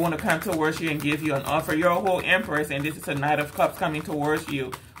 And they want to come towards you and give you an offer. You're a whole Empress, and this is a Knight of Cups coming towards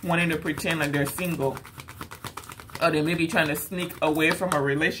you, wanting to pretend like they're single. Or they may be trying to sneak away from a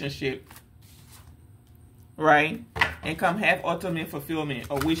relationship. Right? And come have ultimate fulfillment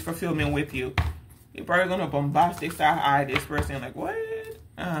or wish fulfillment with you. You're probably going to bombastic side eye this person like, what?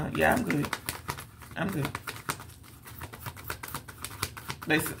 Yeah, I'm good. I'm good.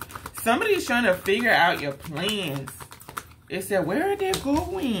 Like, somebody's trying to figure out your plans. It said, where are they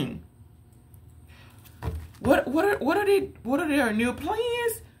going? What are their new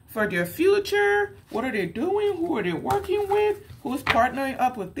plans for their future? What are they doing? Who are they working with? Who's partnering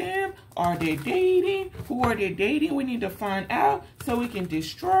up with them? Are they dating? Who are they dating? We need to find out so we can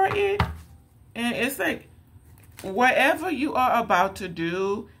destroy it. And it's like, whatever you are about to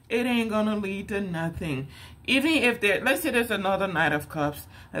do, it ain't gonna lead to nothing. Even if let's say there's another Knight of Cups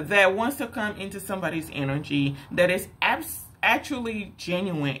that wants to come into somebody's energy that is actually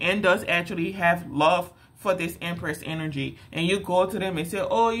genuine and does actually have love for this Empress energy, and you go to them and say,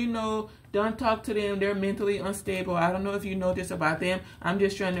 oh, you know, don't talk to them, they're mentally unstable, I don't know if you know this about them, I'm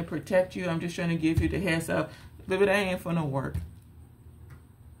just trying to protect you, I'm just trying to give you the heads up. Baby, that ain't gonna work.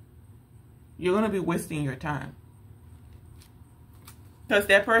 You're gonna be wasting your time. Because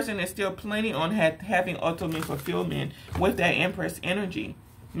that person is still planning on having ultimate fulfillment with that Empress energy.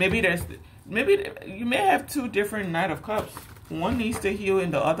 Maybe you may have two different Knight of Cups. One needs to heal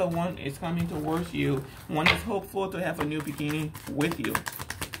and the other one is coming towards you. One is hopeful to have a new beginning with you.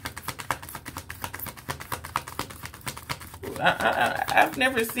 I've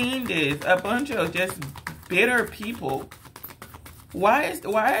never seen this. A bunch of just bitter people. Why is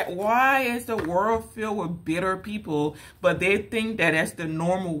the world filled with bitter people, but they think that that's the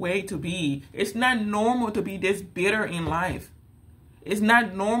normal way to be? It's not normal to be this bitter in life. It's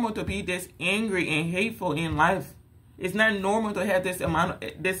not normal to be this angry and hateful in life. It's not normal to have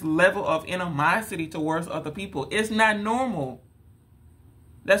this level of animosity towards other people. It's not normal.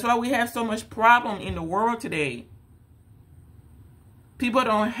 That's why we have so much problem in the world today. People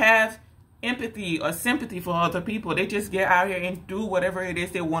don't have empathy or sympathy for other people. They just get out here and do whatever it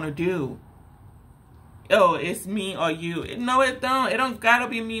is they want to do. Oh, it's me or you. No, it don't. It don't gotta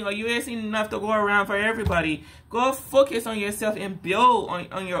be me or you. It's enough to go around for everybody. Go focus on yourself and build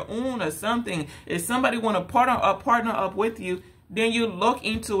on your own or something. If somebody want to partner up with you, then you look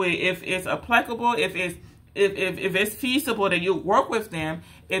into it. If it's applicable, if it's feasible that you work with them,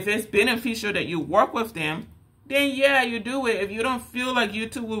 if it's beneficial that you work with them, then yeah, you do it. If you don't feel like you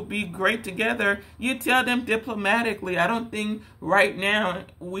two will be great together, you tell them diplomatically. I don't think right now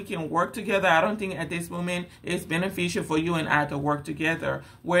we can work together. I don't think at this moment it's beneficial for you and I to work together.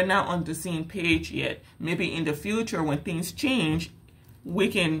 We're not on the same page yet. Maybe in the future when things change, we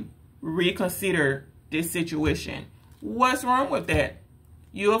can reconsider this situation. What's wrong with that?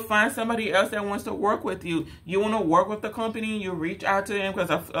 You'll find somebody else that wants to work with you. You want to work with the company, you reach out to them, because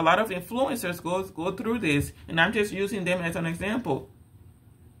a lot of influencers go through this, and I'm just using them as an example.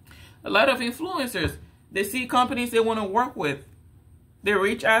 A lot of influencers, they see companies they want to work with. They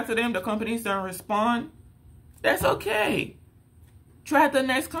reach out to them, the companies don't respond. That's okay. Try the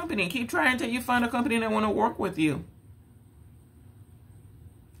next company. Keep trying until you find a company that want to work with you.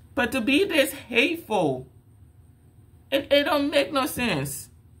 But to be this hateful, It don't make no sense.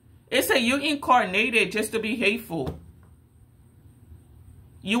 It said you incarnated just to be hateful.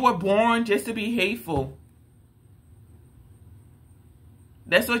 You were born just to be hateful.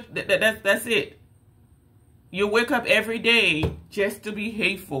 That's it. You wake up every day just to be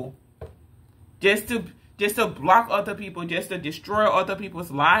hateful. Just to block other people, just to destroy other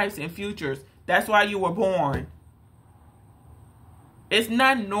people's lives and futures. That's why you were born. It's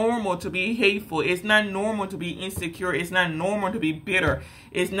not normal to be hateful. It's not normal to be insecure. It's not normal to be bitter.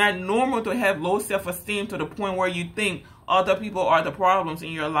 It's not normal to have low self-esteem to the point where you think other people are the problems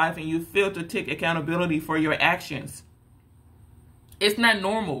in your life and you fail to take accountability for your actions. It's not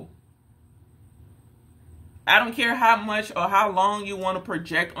normal. I don't care how much or how long you want to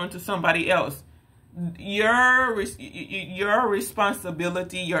project onto somebody else. Your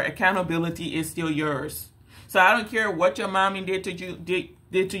responsibility, your accountability is still yours. So I don't care what your mommy did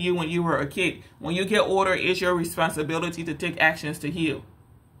to you when you were a kid. When you get older, it's your responsibility to take actions to heal,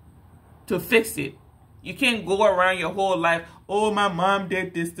 to fix it. You can't go around your whole life, oh, my mom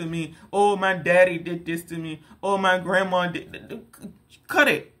did this to me. Oh, my daddy did this to me. Oh, my grandma did. Cut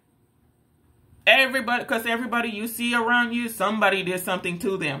it. Everybody, because everybody you see around you, somebody did something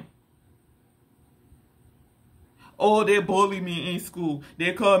to them. Oh, they bully me in school.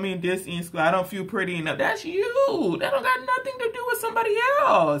 They call me this in school. I don't feel pretty enough. That's you. That don't got nothing to do with somebody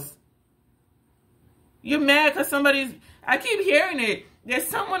else. You're mad because somebody's... I keep hearing it. There's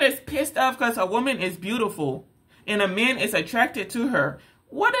someone that's pissed off because a woman is beautiful and a man is attracted to her.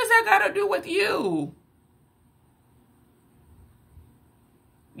 What does that got to do with you?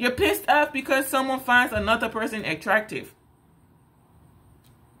 You're pissed off because someone finds another person attractive.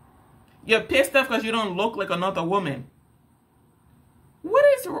 You're pissed off because you don't look like another woman. What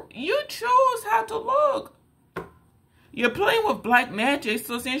is... You chose how to look. You're playing with black magic,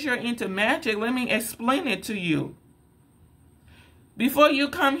 so since you're into magic, let me explain it to you. Before you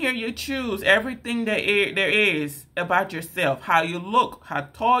come here, you choose everything that there is about yourself. How you look, how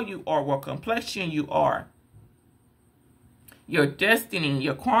tall you are, what complexion you are. Your destiny,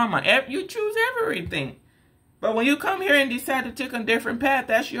 your karma. You choose everything. But when you come here and decide to take a different path,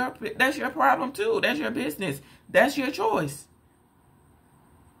 that's your problem too. That's your business. That's your choice.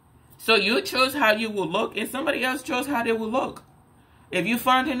 So you chose how you will look, and somebody else chose how they will look. If you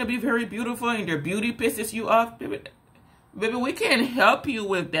find him to be very beautiful and their beauty pisses you off, baby, we can't help you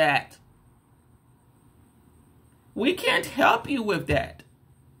with that. We can't help you with that.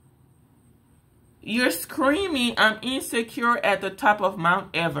 You're screaming, I'm insecure at the top of Mount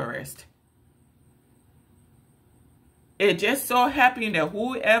Everest. It just so happened that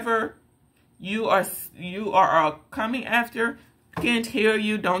whoever you are coming after can't hear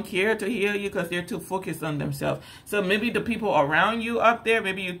you, don't care to hear you because they're too focused on themselves. So maybe the people around you up there,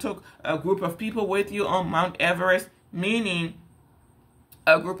 maybe you took a group of people with you on Mount Everest, meaning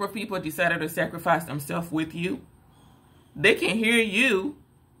a group of people decided to sacrifice themselves with you. They can hear you.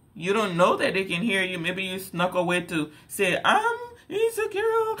 You don't know that they can hear you. Maybe you snuck away to say, I'm insecure.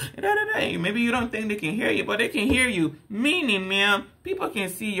 Maybe you don't think they can hear you, but they can hear you. Meaning, ma'am, people can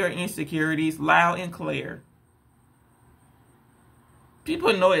see your insecurities loud and clear.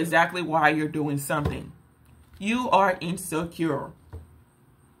 People know exactly why you're doing something. You are insecure.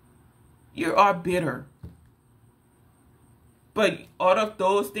 You are bitter. But all of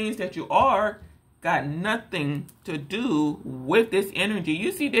those things that you are got nothing to do with this energy.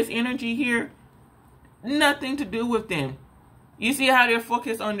 You see this energy here? Nothing to do with them. You see how they're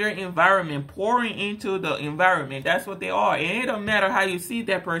focused on their environment, pouring into the environment. That's what they are. And it don't matter how you see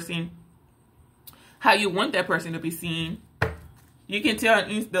that person, how you want that person to be seen. You can tell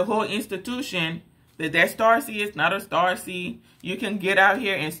the whole institution that starseed is not a starseed. You can get out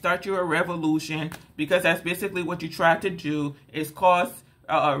here and start your revolution, because that's basically what you try to do, is cause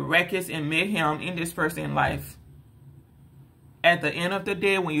ruckus and mayhem in this person's life. At the end of the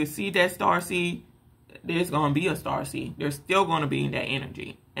day, when you see that starseed, there's going to be a starseed. They're still going to be in that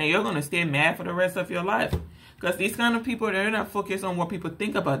energy. And you're going to stay mad for the rest of your life. Because these kind of people, they're not focused on what people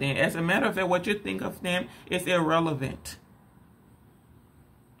think about them. As a matter of fact, what you think of them is irrelevant.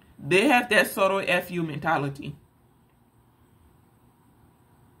 They have that subtle FU mentality.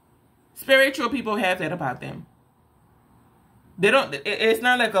 Spiritual people have that about them. They don't, it's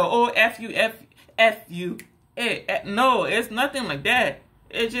not like FU. No, it's nothing like that.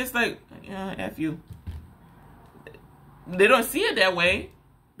 It's just like, FU. They don't see it that way,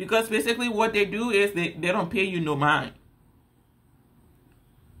 because basically what they do is they don't pay you no mind.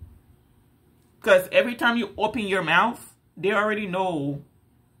 Because every time you open your mouth, they already know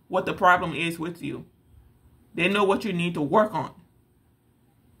what the problem is with you. They know what you need to work on.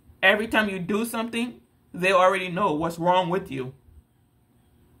 Every time you do something, They already know what's wrong with you.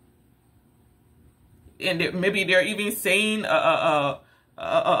 And maybe they're even saying a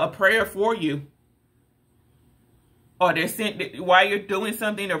prayer for you. Or they're saying, while you're doing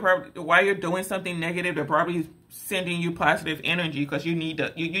something, while you're doing something negative, they're probably sending you positive energy because you need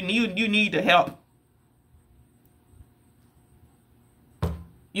the you need the help.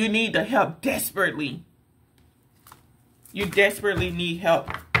 You need the help desperately. You desperately need help.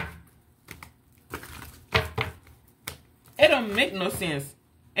 It don't make no sense.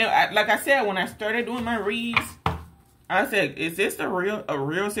 And like I said, when I started doing my reads, I said, "Is this a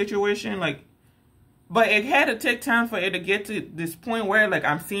real situation?" Like, but it had to take time for it to get to this point where, like,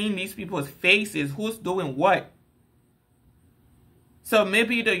 I'm seeing these people's faces, who's doing what. So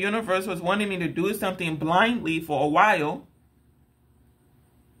maybe the universe was wanting me to do something blindly for a while.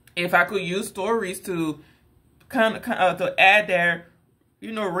 If I could use stories to to add their,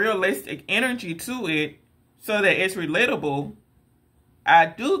 realistic energy to it, so that it's relatable, I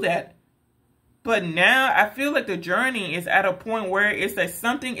do that. But now I feel like the journey is at a point where it's like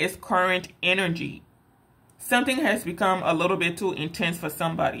something is current energy. Something has become a little bit too intense for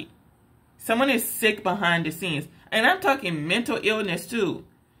somebody. Someone is sick behind the scenes. And I'm talking mental illness too.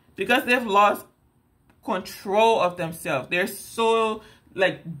 Because they've lost control of themselves. They're so,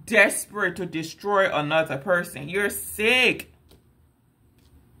 like, desperate to destroy another person. You're sick.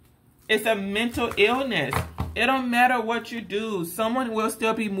 It's a mental illness. It don't matter what you do. Someone will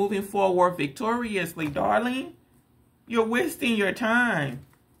still be moving forward victoriously, darling. You're wasting your time.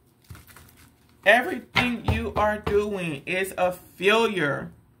 Everything you are doing is a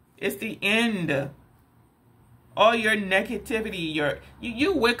failure. It's the end. All your negativity,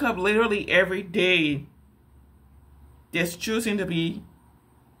 you wake up literally every day just choosing to be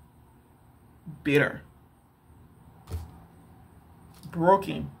bitter,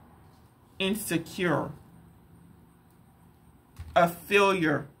 broken, insecure, a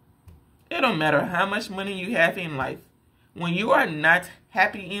failure. It don't matter how much money you have in life. When you are not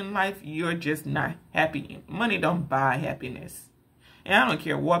happy in life, you're just not happy. Money don't buy happiness. And I don't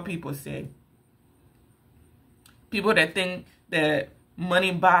care what people say. People that think that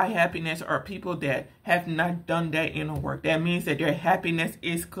money buy happiness are people that have not done that inner work. That means that their happiness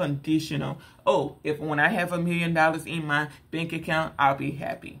is conditional. Oh, when I have $1 million in my bank account, I'll be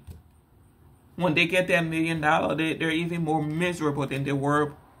happy. When they get that $1 million, they're even more miserable than they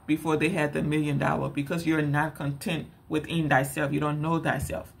were before they had the $1 million, because you're not content within thyself. You don't know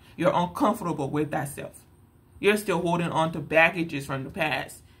thyself. You're uncomfortable with thyself. You're still holding on to baggages from the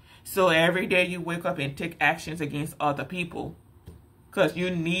past. So every day you wake up and take actions against other people because you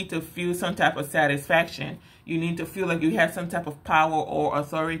need to feel some type of satisfaction. You need to feel like you have some type of power or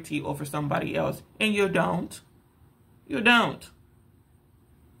authority over somebody else. And you don't. You don't.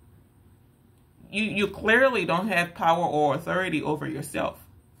 You clearly don't have power or authority over yourself.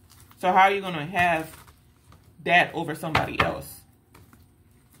 So how are you going to have that over somebody else?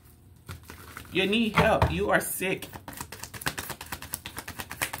 You need help. You are sick.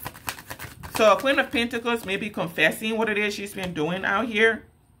 So a Queen of Pentacles may be confessing what it is she's been doing out here.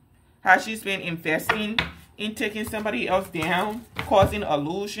 How she's been investing in taking somebody else down, causing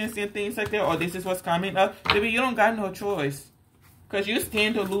illusions and things like that. Or this is what's coming up. Baby, you don't got no choice. Because you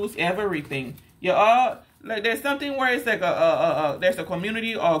stand to lose everything. You're all, like, there's something where it's like there's a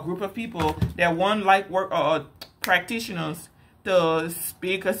community or a group of people that want, like, work or practitioners to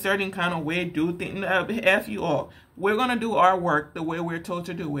speak a certain kind of way, do things. F you all. We're going to do our work the way we're told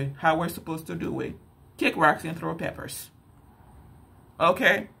to do it, how we're supposed to do it. Kick rocks and throw peppers.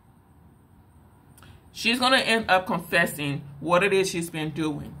 Okay? She's going to end up confessing what it is she's been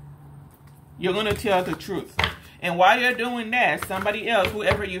doing. You're going to tell the truth. And while you're doing that, somebody else,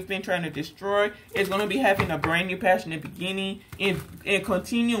 whoever you've been trying to destroy, is going to be having a brand new passionate beginning and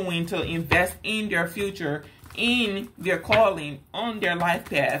continuing to invest in their future, in their calling, on their life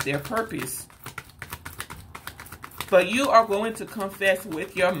path, their purpose. But you are going to confess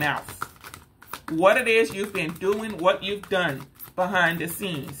with your mouth what it is you've been doing, what you've done behind the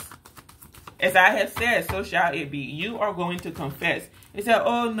scenes. As I have said, so shall it be. You are going to confess. It's like,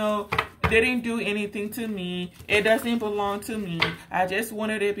 oh no, they didn't do anything to me. It doesn't belong to me. I just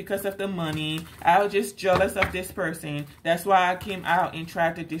wanted it because of the money. I was just jealous of this person. That's why I came out and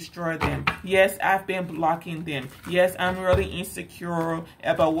tried to destroy them. Yes, I've been blocking them. Yes, I'm really insecure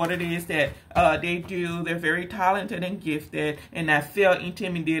about what it is that they do. They're very talented and gifted, and I feel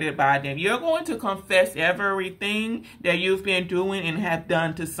intimidated by them. You're going to confess everything that you've been doing and have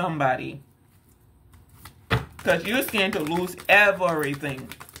done to somebody. Because you're scared to lose everything.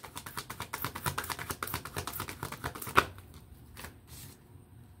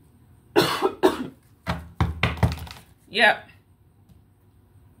 Yep.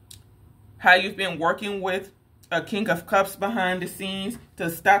 How you've been working with a King of Cups behind the scenes to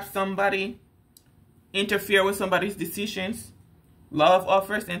stop somebody, interfere with somebody's decisions, love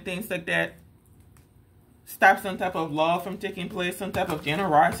offers and things like that. Stop some type of love from taking place, some type of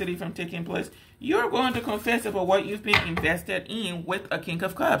generosity from taking place. You're going to confess about what you've been invested in with a King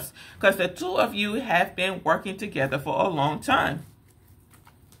of Cups. Because the two of you have been working together for a long time.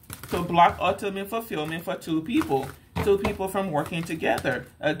 To block ultimate fulfillment for two people. Two people from working together.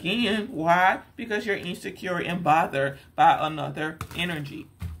 Again, why? Because you're insecure and bothered by another energy.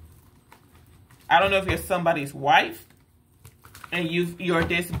 I don't know if you're somebody's wife and you're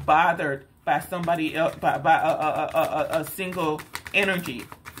this bothered by somebody else, by a single energy.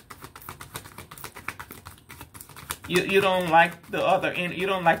 You don't like the other, and you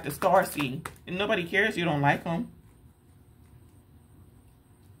don't like the star seed. And nobody cares you don't like them.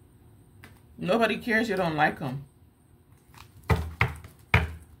 Nobody cares you don't like them.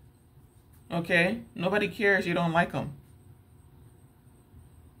 Okay? Nobody cares you don't like them.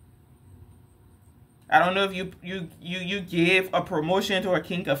 I don't know if you give a promotion to a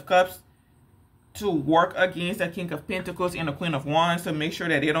King of Cups to work against a King of Pentacles and a Queen of Wands to make sure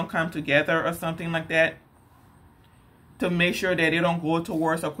that they don't come together or something like that. To make sure that they don't go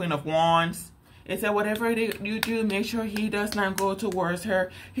towards a Queen of Wands. It said whatever you do, make sure he does not go towards her.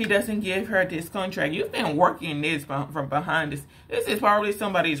 He doesn't give her this contract. You've been working this from behind this. This is probably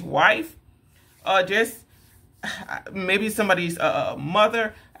somebody's wife. Just maybe somebody's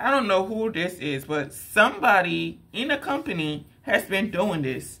mother. I don't know who this is, but somebody in the company has been doing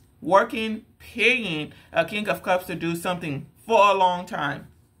this. Working, paying a King of Cups to do something for a long time.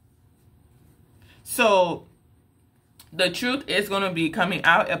 So the truth is going to be coming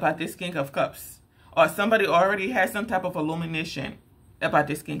out about this King of Cups. Or somebody already has some type of illumination about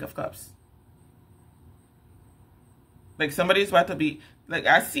this King of Cups. Like somebody's about to be, like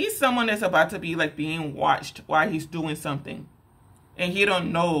I see someone that's about to be like being watched while he's doing something. And he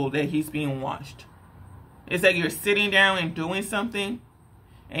don't know that he's being watched. It's like you're sitting down and doing something.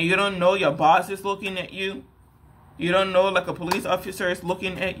 And you don't know your boss is looking at you. You don't know like a police officer is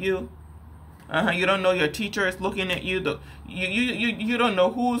looking at you. You don't know your teacher is looking at you. You don't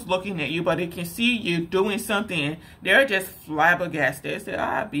know who's looking at you, but they can see you doing something. They're just flabbergasted. They say,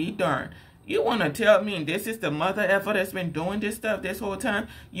 "Ah, be darned. You want to tell me this is the mother effer that's been doing this stuff this whole time?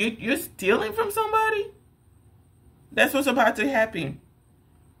 You're stealing from somebody?" That's what's about to happen.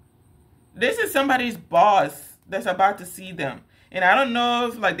 This is somebody's boss that's about to see them. And I don't know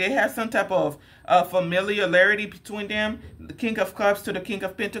if like they have some type of familiarity between them, the King of Cups to the King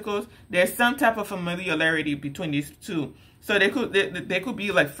of Pentacles. There's some type of familiarity between these two. So they could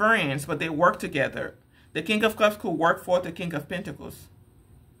be like friends, but they work together. The King of Cups could work for the King of Pentacles.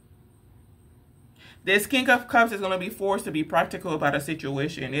 This King of Cups is going to be forced to be practical about a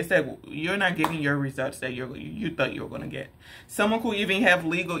situation. It's that you're not getting your results that you thought you were going to get. Someone could even have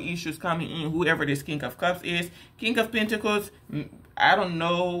legal issues coming in, whoever this King of Cups is. King of Pentacles, I don't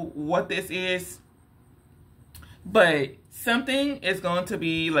know what this is. But something is going to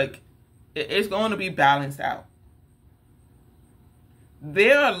be like, it's going to be balanced out.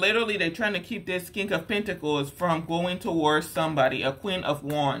 They're trying to keep this King of Pentacles from going towards somebody, a Queen of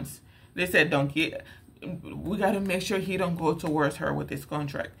Wands. They said, we got to make sure he don't go towards her with this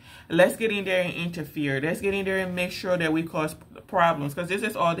contract. Let's get in there and interfere. Let's get in there and make sure that we cause problems. Because this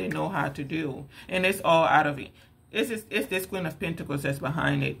is all they know how to do. And it's all out of it. It's this Queen of Pentacles that's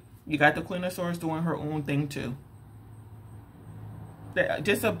behind it. You got the Queen of Swords doing her own thing too. They're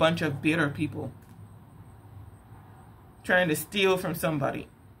just a bunch of bitter people. Trying to steal from somebody.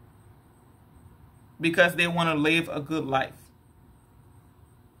 Because they want to live a good life.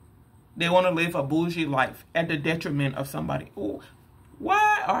 They want to live a bougie life at the detriment of somebody. Ooh,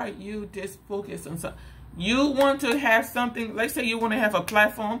 why are you just focused on something? You want to have something, let's say you want to have a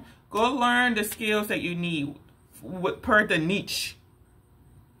platform. Go learn the skills that you need per the niche.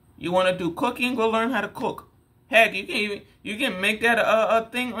 You want to do cooking, go learn how to cook. Heck, you can make that a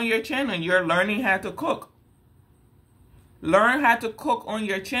thing on your channel. You're learning how to cook. Learn how to cook on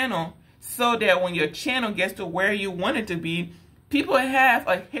your channel so that when your channel gets to where you want it to be, people have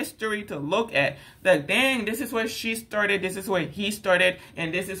a history to look at. Like, dang, this is where she started, this is where he started,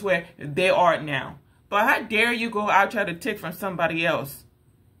 and this is where they are now. But how dare you go out try to take from somebody else?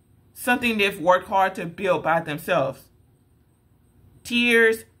 Something they've worked hard to build by themselves.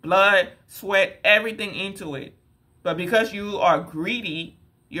 Tears, blood, sweat, everything into it. But because you are greedy,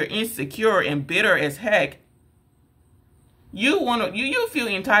 you're insecure and bitter as heck, you feel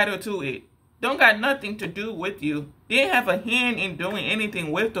entitled to it. Don't got nothing to do with you. They didn't have a hand in doing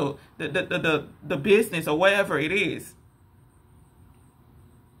anything with the business or whatever it is.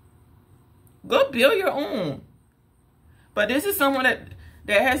 Go build your own. But this is someone that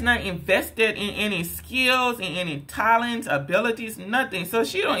has not invested in any skills, in any talents, abilities, nothing. So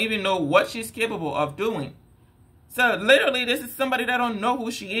she don't even know what she's capable of doing. So literally, this is somebody that don't know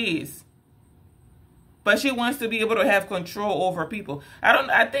who she is. But she wants to be able to have control over people.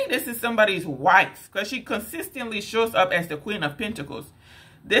 I think this is somebody's wife, because she consistently shows up as the Queen of Pentacles.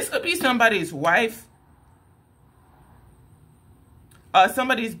 This could be somebody's wife,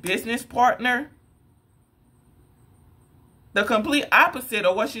 somebody's business partner. The complete opposite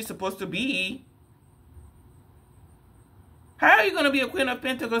of what she's supposed to be. How are you going to be a Queen of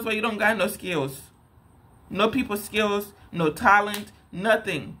Pentacles when you don't got no skills? No people skills, no talent,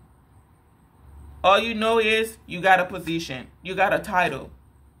 nothing. All you know is you got a position. You got a title.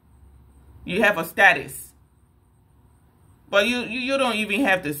 You have a status. But you don't even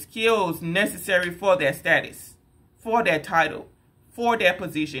have the skills necessary for that status, for that title, for that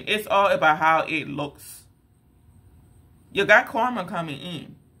position. It's all about how it looks. You got karma coming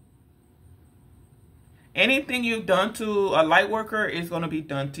in. Anything you've done to a light worker is going to be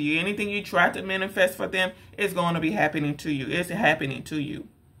done to you. Anything you try to manifest for them is going to be happening to you. It's happening to you.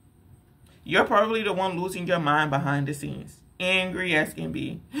 You're probably the one losing your mind behind the scenes. Angry as can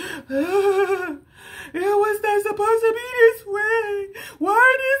be. It was not supposed to be this way. Why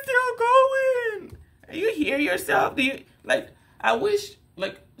are they still going? You hear yourself? Do you, I wish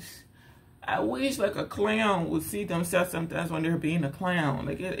like a clown would see themselves sometimes when they're being a clown.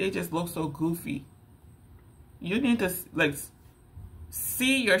 Like it just looks so goofy. You need to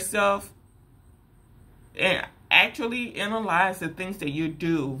see yourself and actually analyze the things that you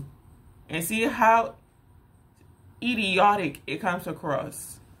do and see how idiotic it comes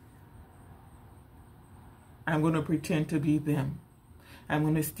across. I'm going to pretend to be them. I'm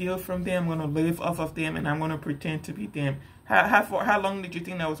going to steal from them. I'm going to live off of them, and I'm going to pretend to be them. How long did you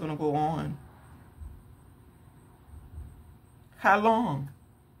think that was going to go on? How long?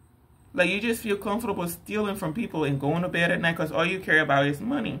 Like, you just feel comfortable stealing from people and going to bed at night because all you care about is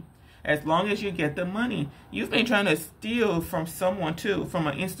money. As long as you get the money. You've been trying to steal from someone too, from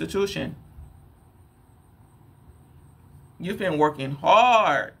an institution. You've been working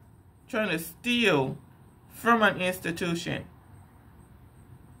hard trying to steal from an institution.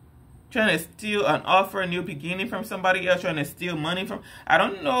 Trying to steal an offer, a new beginning from somebody else, trying to steal money from. I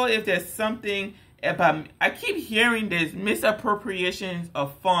don't know if there's something about, I keep hearing this misappropriations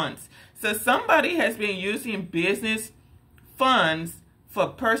of funds. So somebody has been using business funds for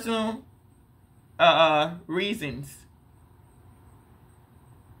personal reasons.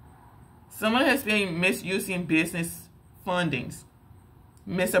 Someone has been misusing business fundings,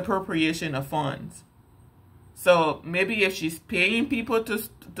 misappropriation of funds. So maybe if she's paying people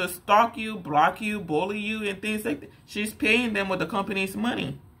to stalk you, block you, bully you, and things like that, she's paying them with the company's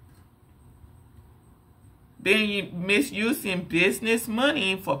money. Being misusing business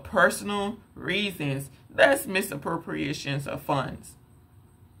money for personal reasons, that's misappropriations of funds.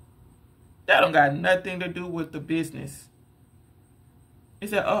 That don't got nothing to do with the business. He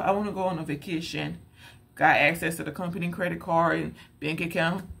said, oh, I want to go on a vacation. Got access to the company credit card and bank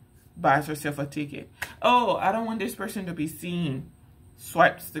account. Buys herself a ticket. Oh, I don't want this person to be seen.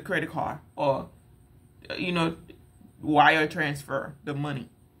 Swipes the credit card. Or, wire transfer the money.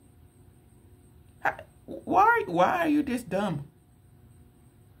 Why are you this dumb?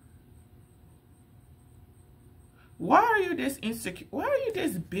 Why are you this insecure? Why are you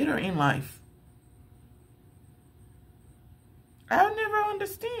this bitter in life? I'll never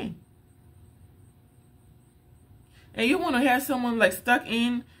understand. And you want to have someone like stuck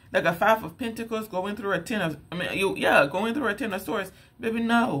in like a 5 of Pentacles going through a 10 of, going through a 10 of Swords. Baby,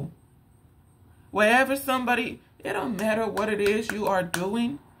 no. Wherever somebody, it don't matter what it is you are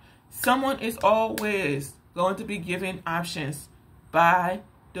doing. Someone is always going to be given options by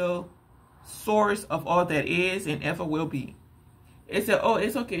the source of all that is and ever will be. It's oh,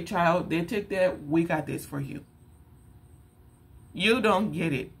 it's okay, child. They take that. We got this for you. You don't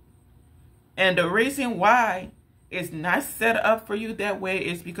get it. And the reason why it's not set up for you that way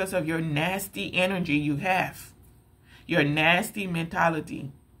is because of your nasty energy you have. Your nasty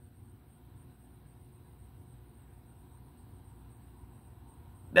mentality.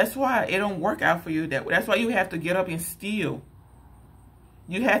 That's why it don't work out for you that way. That's why you have to get up and steal.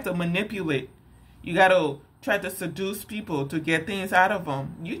 You have to manipulate. You got to try to seduce people to get things out of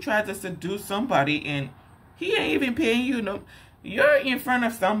them. You try to seduce somebody and he ain't even paying you. No, you're in front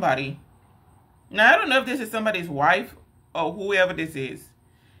of somebody. Now, I don't know if this is somebody's wife or whoever this is.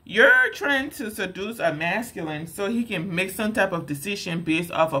 You're trying to seduce a masculine so he can make some type of decision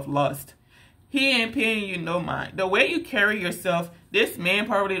based off of lust. He ain't paying you no mind. The way you carry yourself this man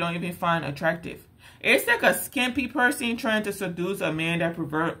probably don't even find attractive. It's like a skimpy person trying to seduce a man that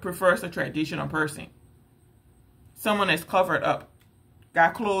prefers a traditional person. Someone that's covered up,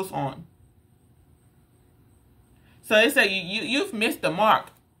 got clothes on. So it's like you've missed the mark.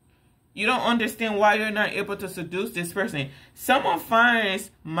 You don't understand why you're not able to seduce this person. Someone finds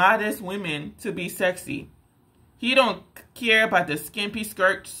modest women to be sexy. He don't care about the skimpy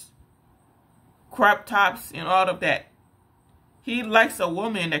skirts, crop tops, and all of that. He likes a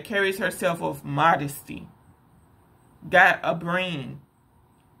woman that carries herself with modesty, got a brain,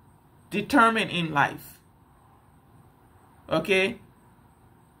 determined in life. Okay?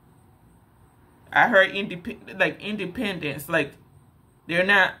 I heard independence, like they're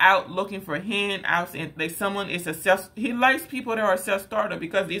not out looking for handouts, and like someone is he likes people that are self-starter,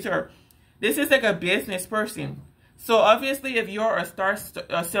 because this is like a business person. So obviously if you're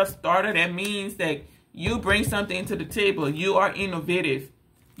a self-starter, that means that you bring something to the table. You are innovative.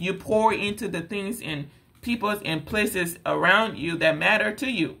 You pour into the things and people and places around you that matter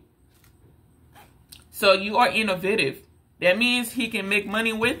to you. So you are innovative. That means he can make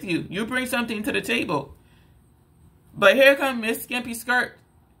money with you. You bring something to the table. But here comes Miss Skimpy Skirt.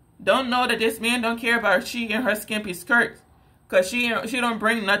 Don't know that this man don't care about she and her skimpy skirt. Because she don't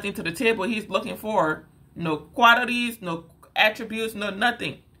bring nothing to the table. He's looking for no qualities, no attributes, no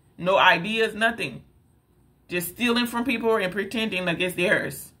nothing. No ideas, nothing. Just stealing from people and pretending like it's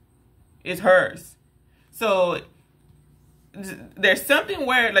theirs. It's hers. So there's something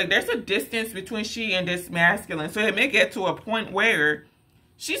where, like, there's a distance between she and this masculine. So it may get to a point where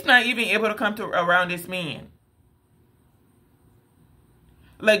she's not even able to come around this man.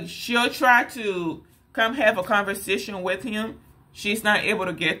 Like, she'll try to come have a conversation with him. She's not able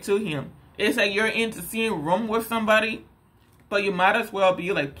to get to him. It's like you're in the same room with somebody, but you might as well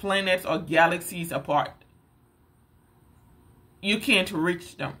be like planets or galaxies apart. You can't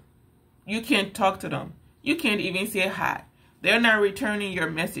reach them. You can't talk to them. You can't even say hi. They're not returning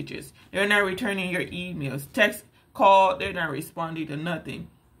your messages. They're not returning your emails, text, call. They're not responding to nothing.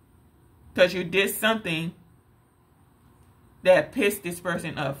 Because you did something that pissed this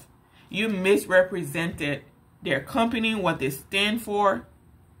person off. You misrepresented their company, what they stand for.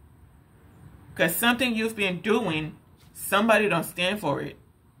 Because something you've been doing, somebody don't stand for it.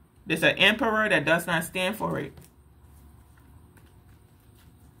 There's an emperor that does not stand for it.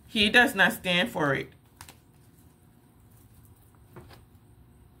 He does not stand for it.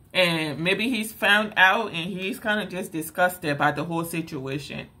 And maybe he's found out and he's kind of just disgusted by the whole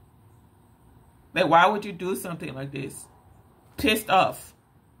situation. Like, why would you do something like this? Pissed off.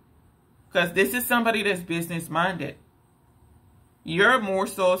 Because this is somebody that's business minded. You're more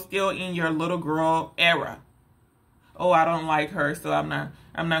so still in your little girl era. Oh, I don't like her, so I'm not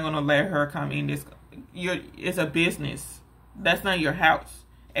gonna let her come in this. It's a business. That's not your house.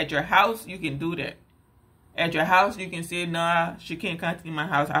 At your house, you can do that. At your house, you can say, nah, she can't come to my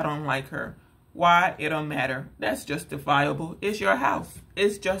house. I don't like her. Why? It don't matter. That's justifiable. It's your house.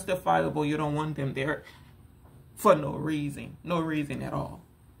 It's justifiable. You don't want them there for no reason. No reason at all.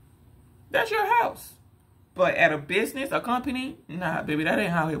 That's your house. But at a business, a company, nah, baby, that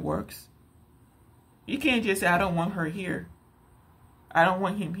ain't how it works. You can't just say, I don't want her here. I don't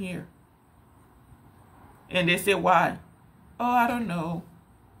want him here. And they say, why? Oh, I don't know.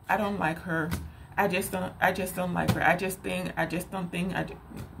 I don't like her. I just don't like her.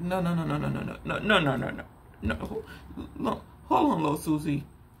 No. Hold on, little Susie.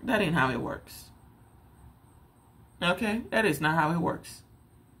 That ain't how it works. Okay? That is not how it works.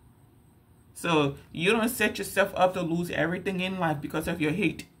 So you don't set yourself up to lose everything in life because of your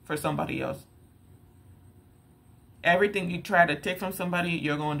hate for somebody else. Everything you try to take from somebody,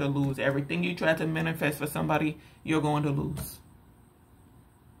 you're going to lose. Everything you try to manifest for somebody, you're going to lose.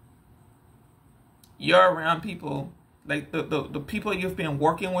 You're around people, like the people you've been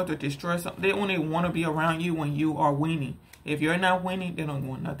working with to destroy something, they only want to be around you when you are winning. If you're not winning, they don't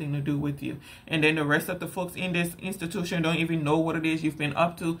want nothing to do with you. And then the rest of the folks in this institution don't even know what it is you've been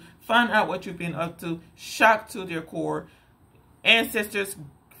up to. Find out what you've been up to. Shocked to their core. Ancestors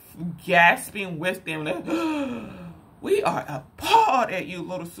gasping with them. Like, we are appalled at you,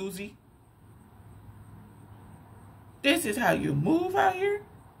 little Susie. This is how you move out here?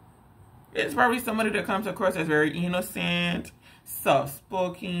 It's probably somebody that comes across as very innocent,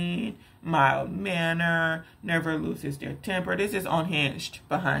 soft-spoken, mild manner, never loses their temper. This is unhinged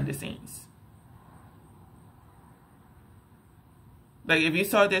behind the scenes. Like, if you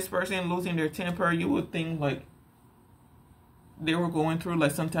saw this person losing their temper, you would think, like, they were going through,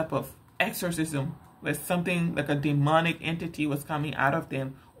 like, some type of exorcism. Like, something, like a demonic entity was coming out of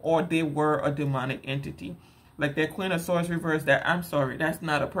them, or they were a demonic entity. Like that Queen of Swords reverse, that, I'm sorry, that's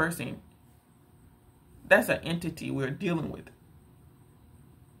not a person. That's an entity we're dealing with.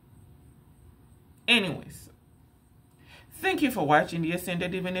 Anyways, thank you for watching the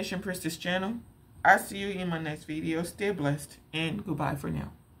Ascended Divination Priestess channel. I'll see you in my next video. Stay blessed and goodbye for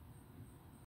now.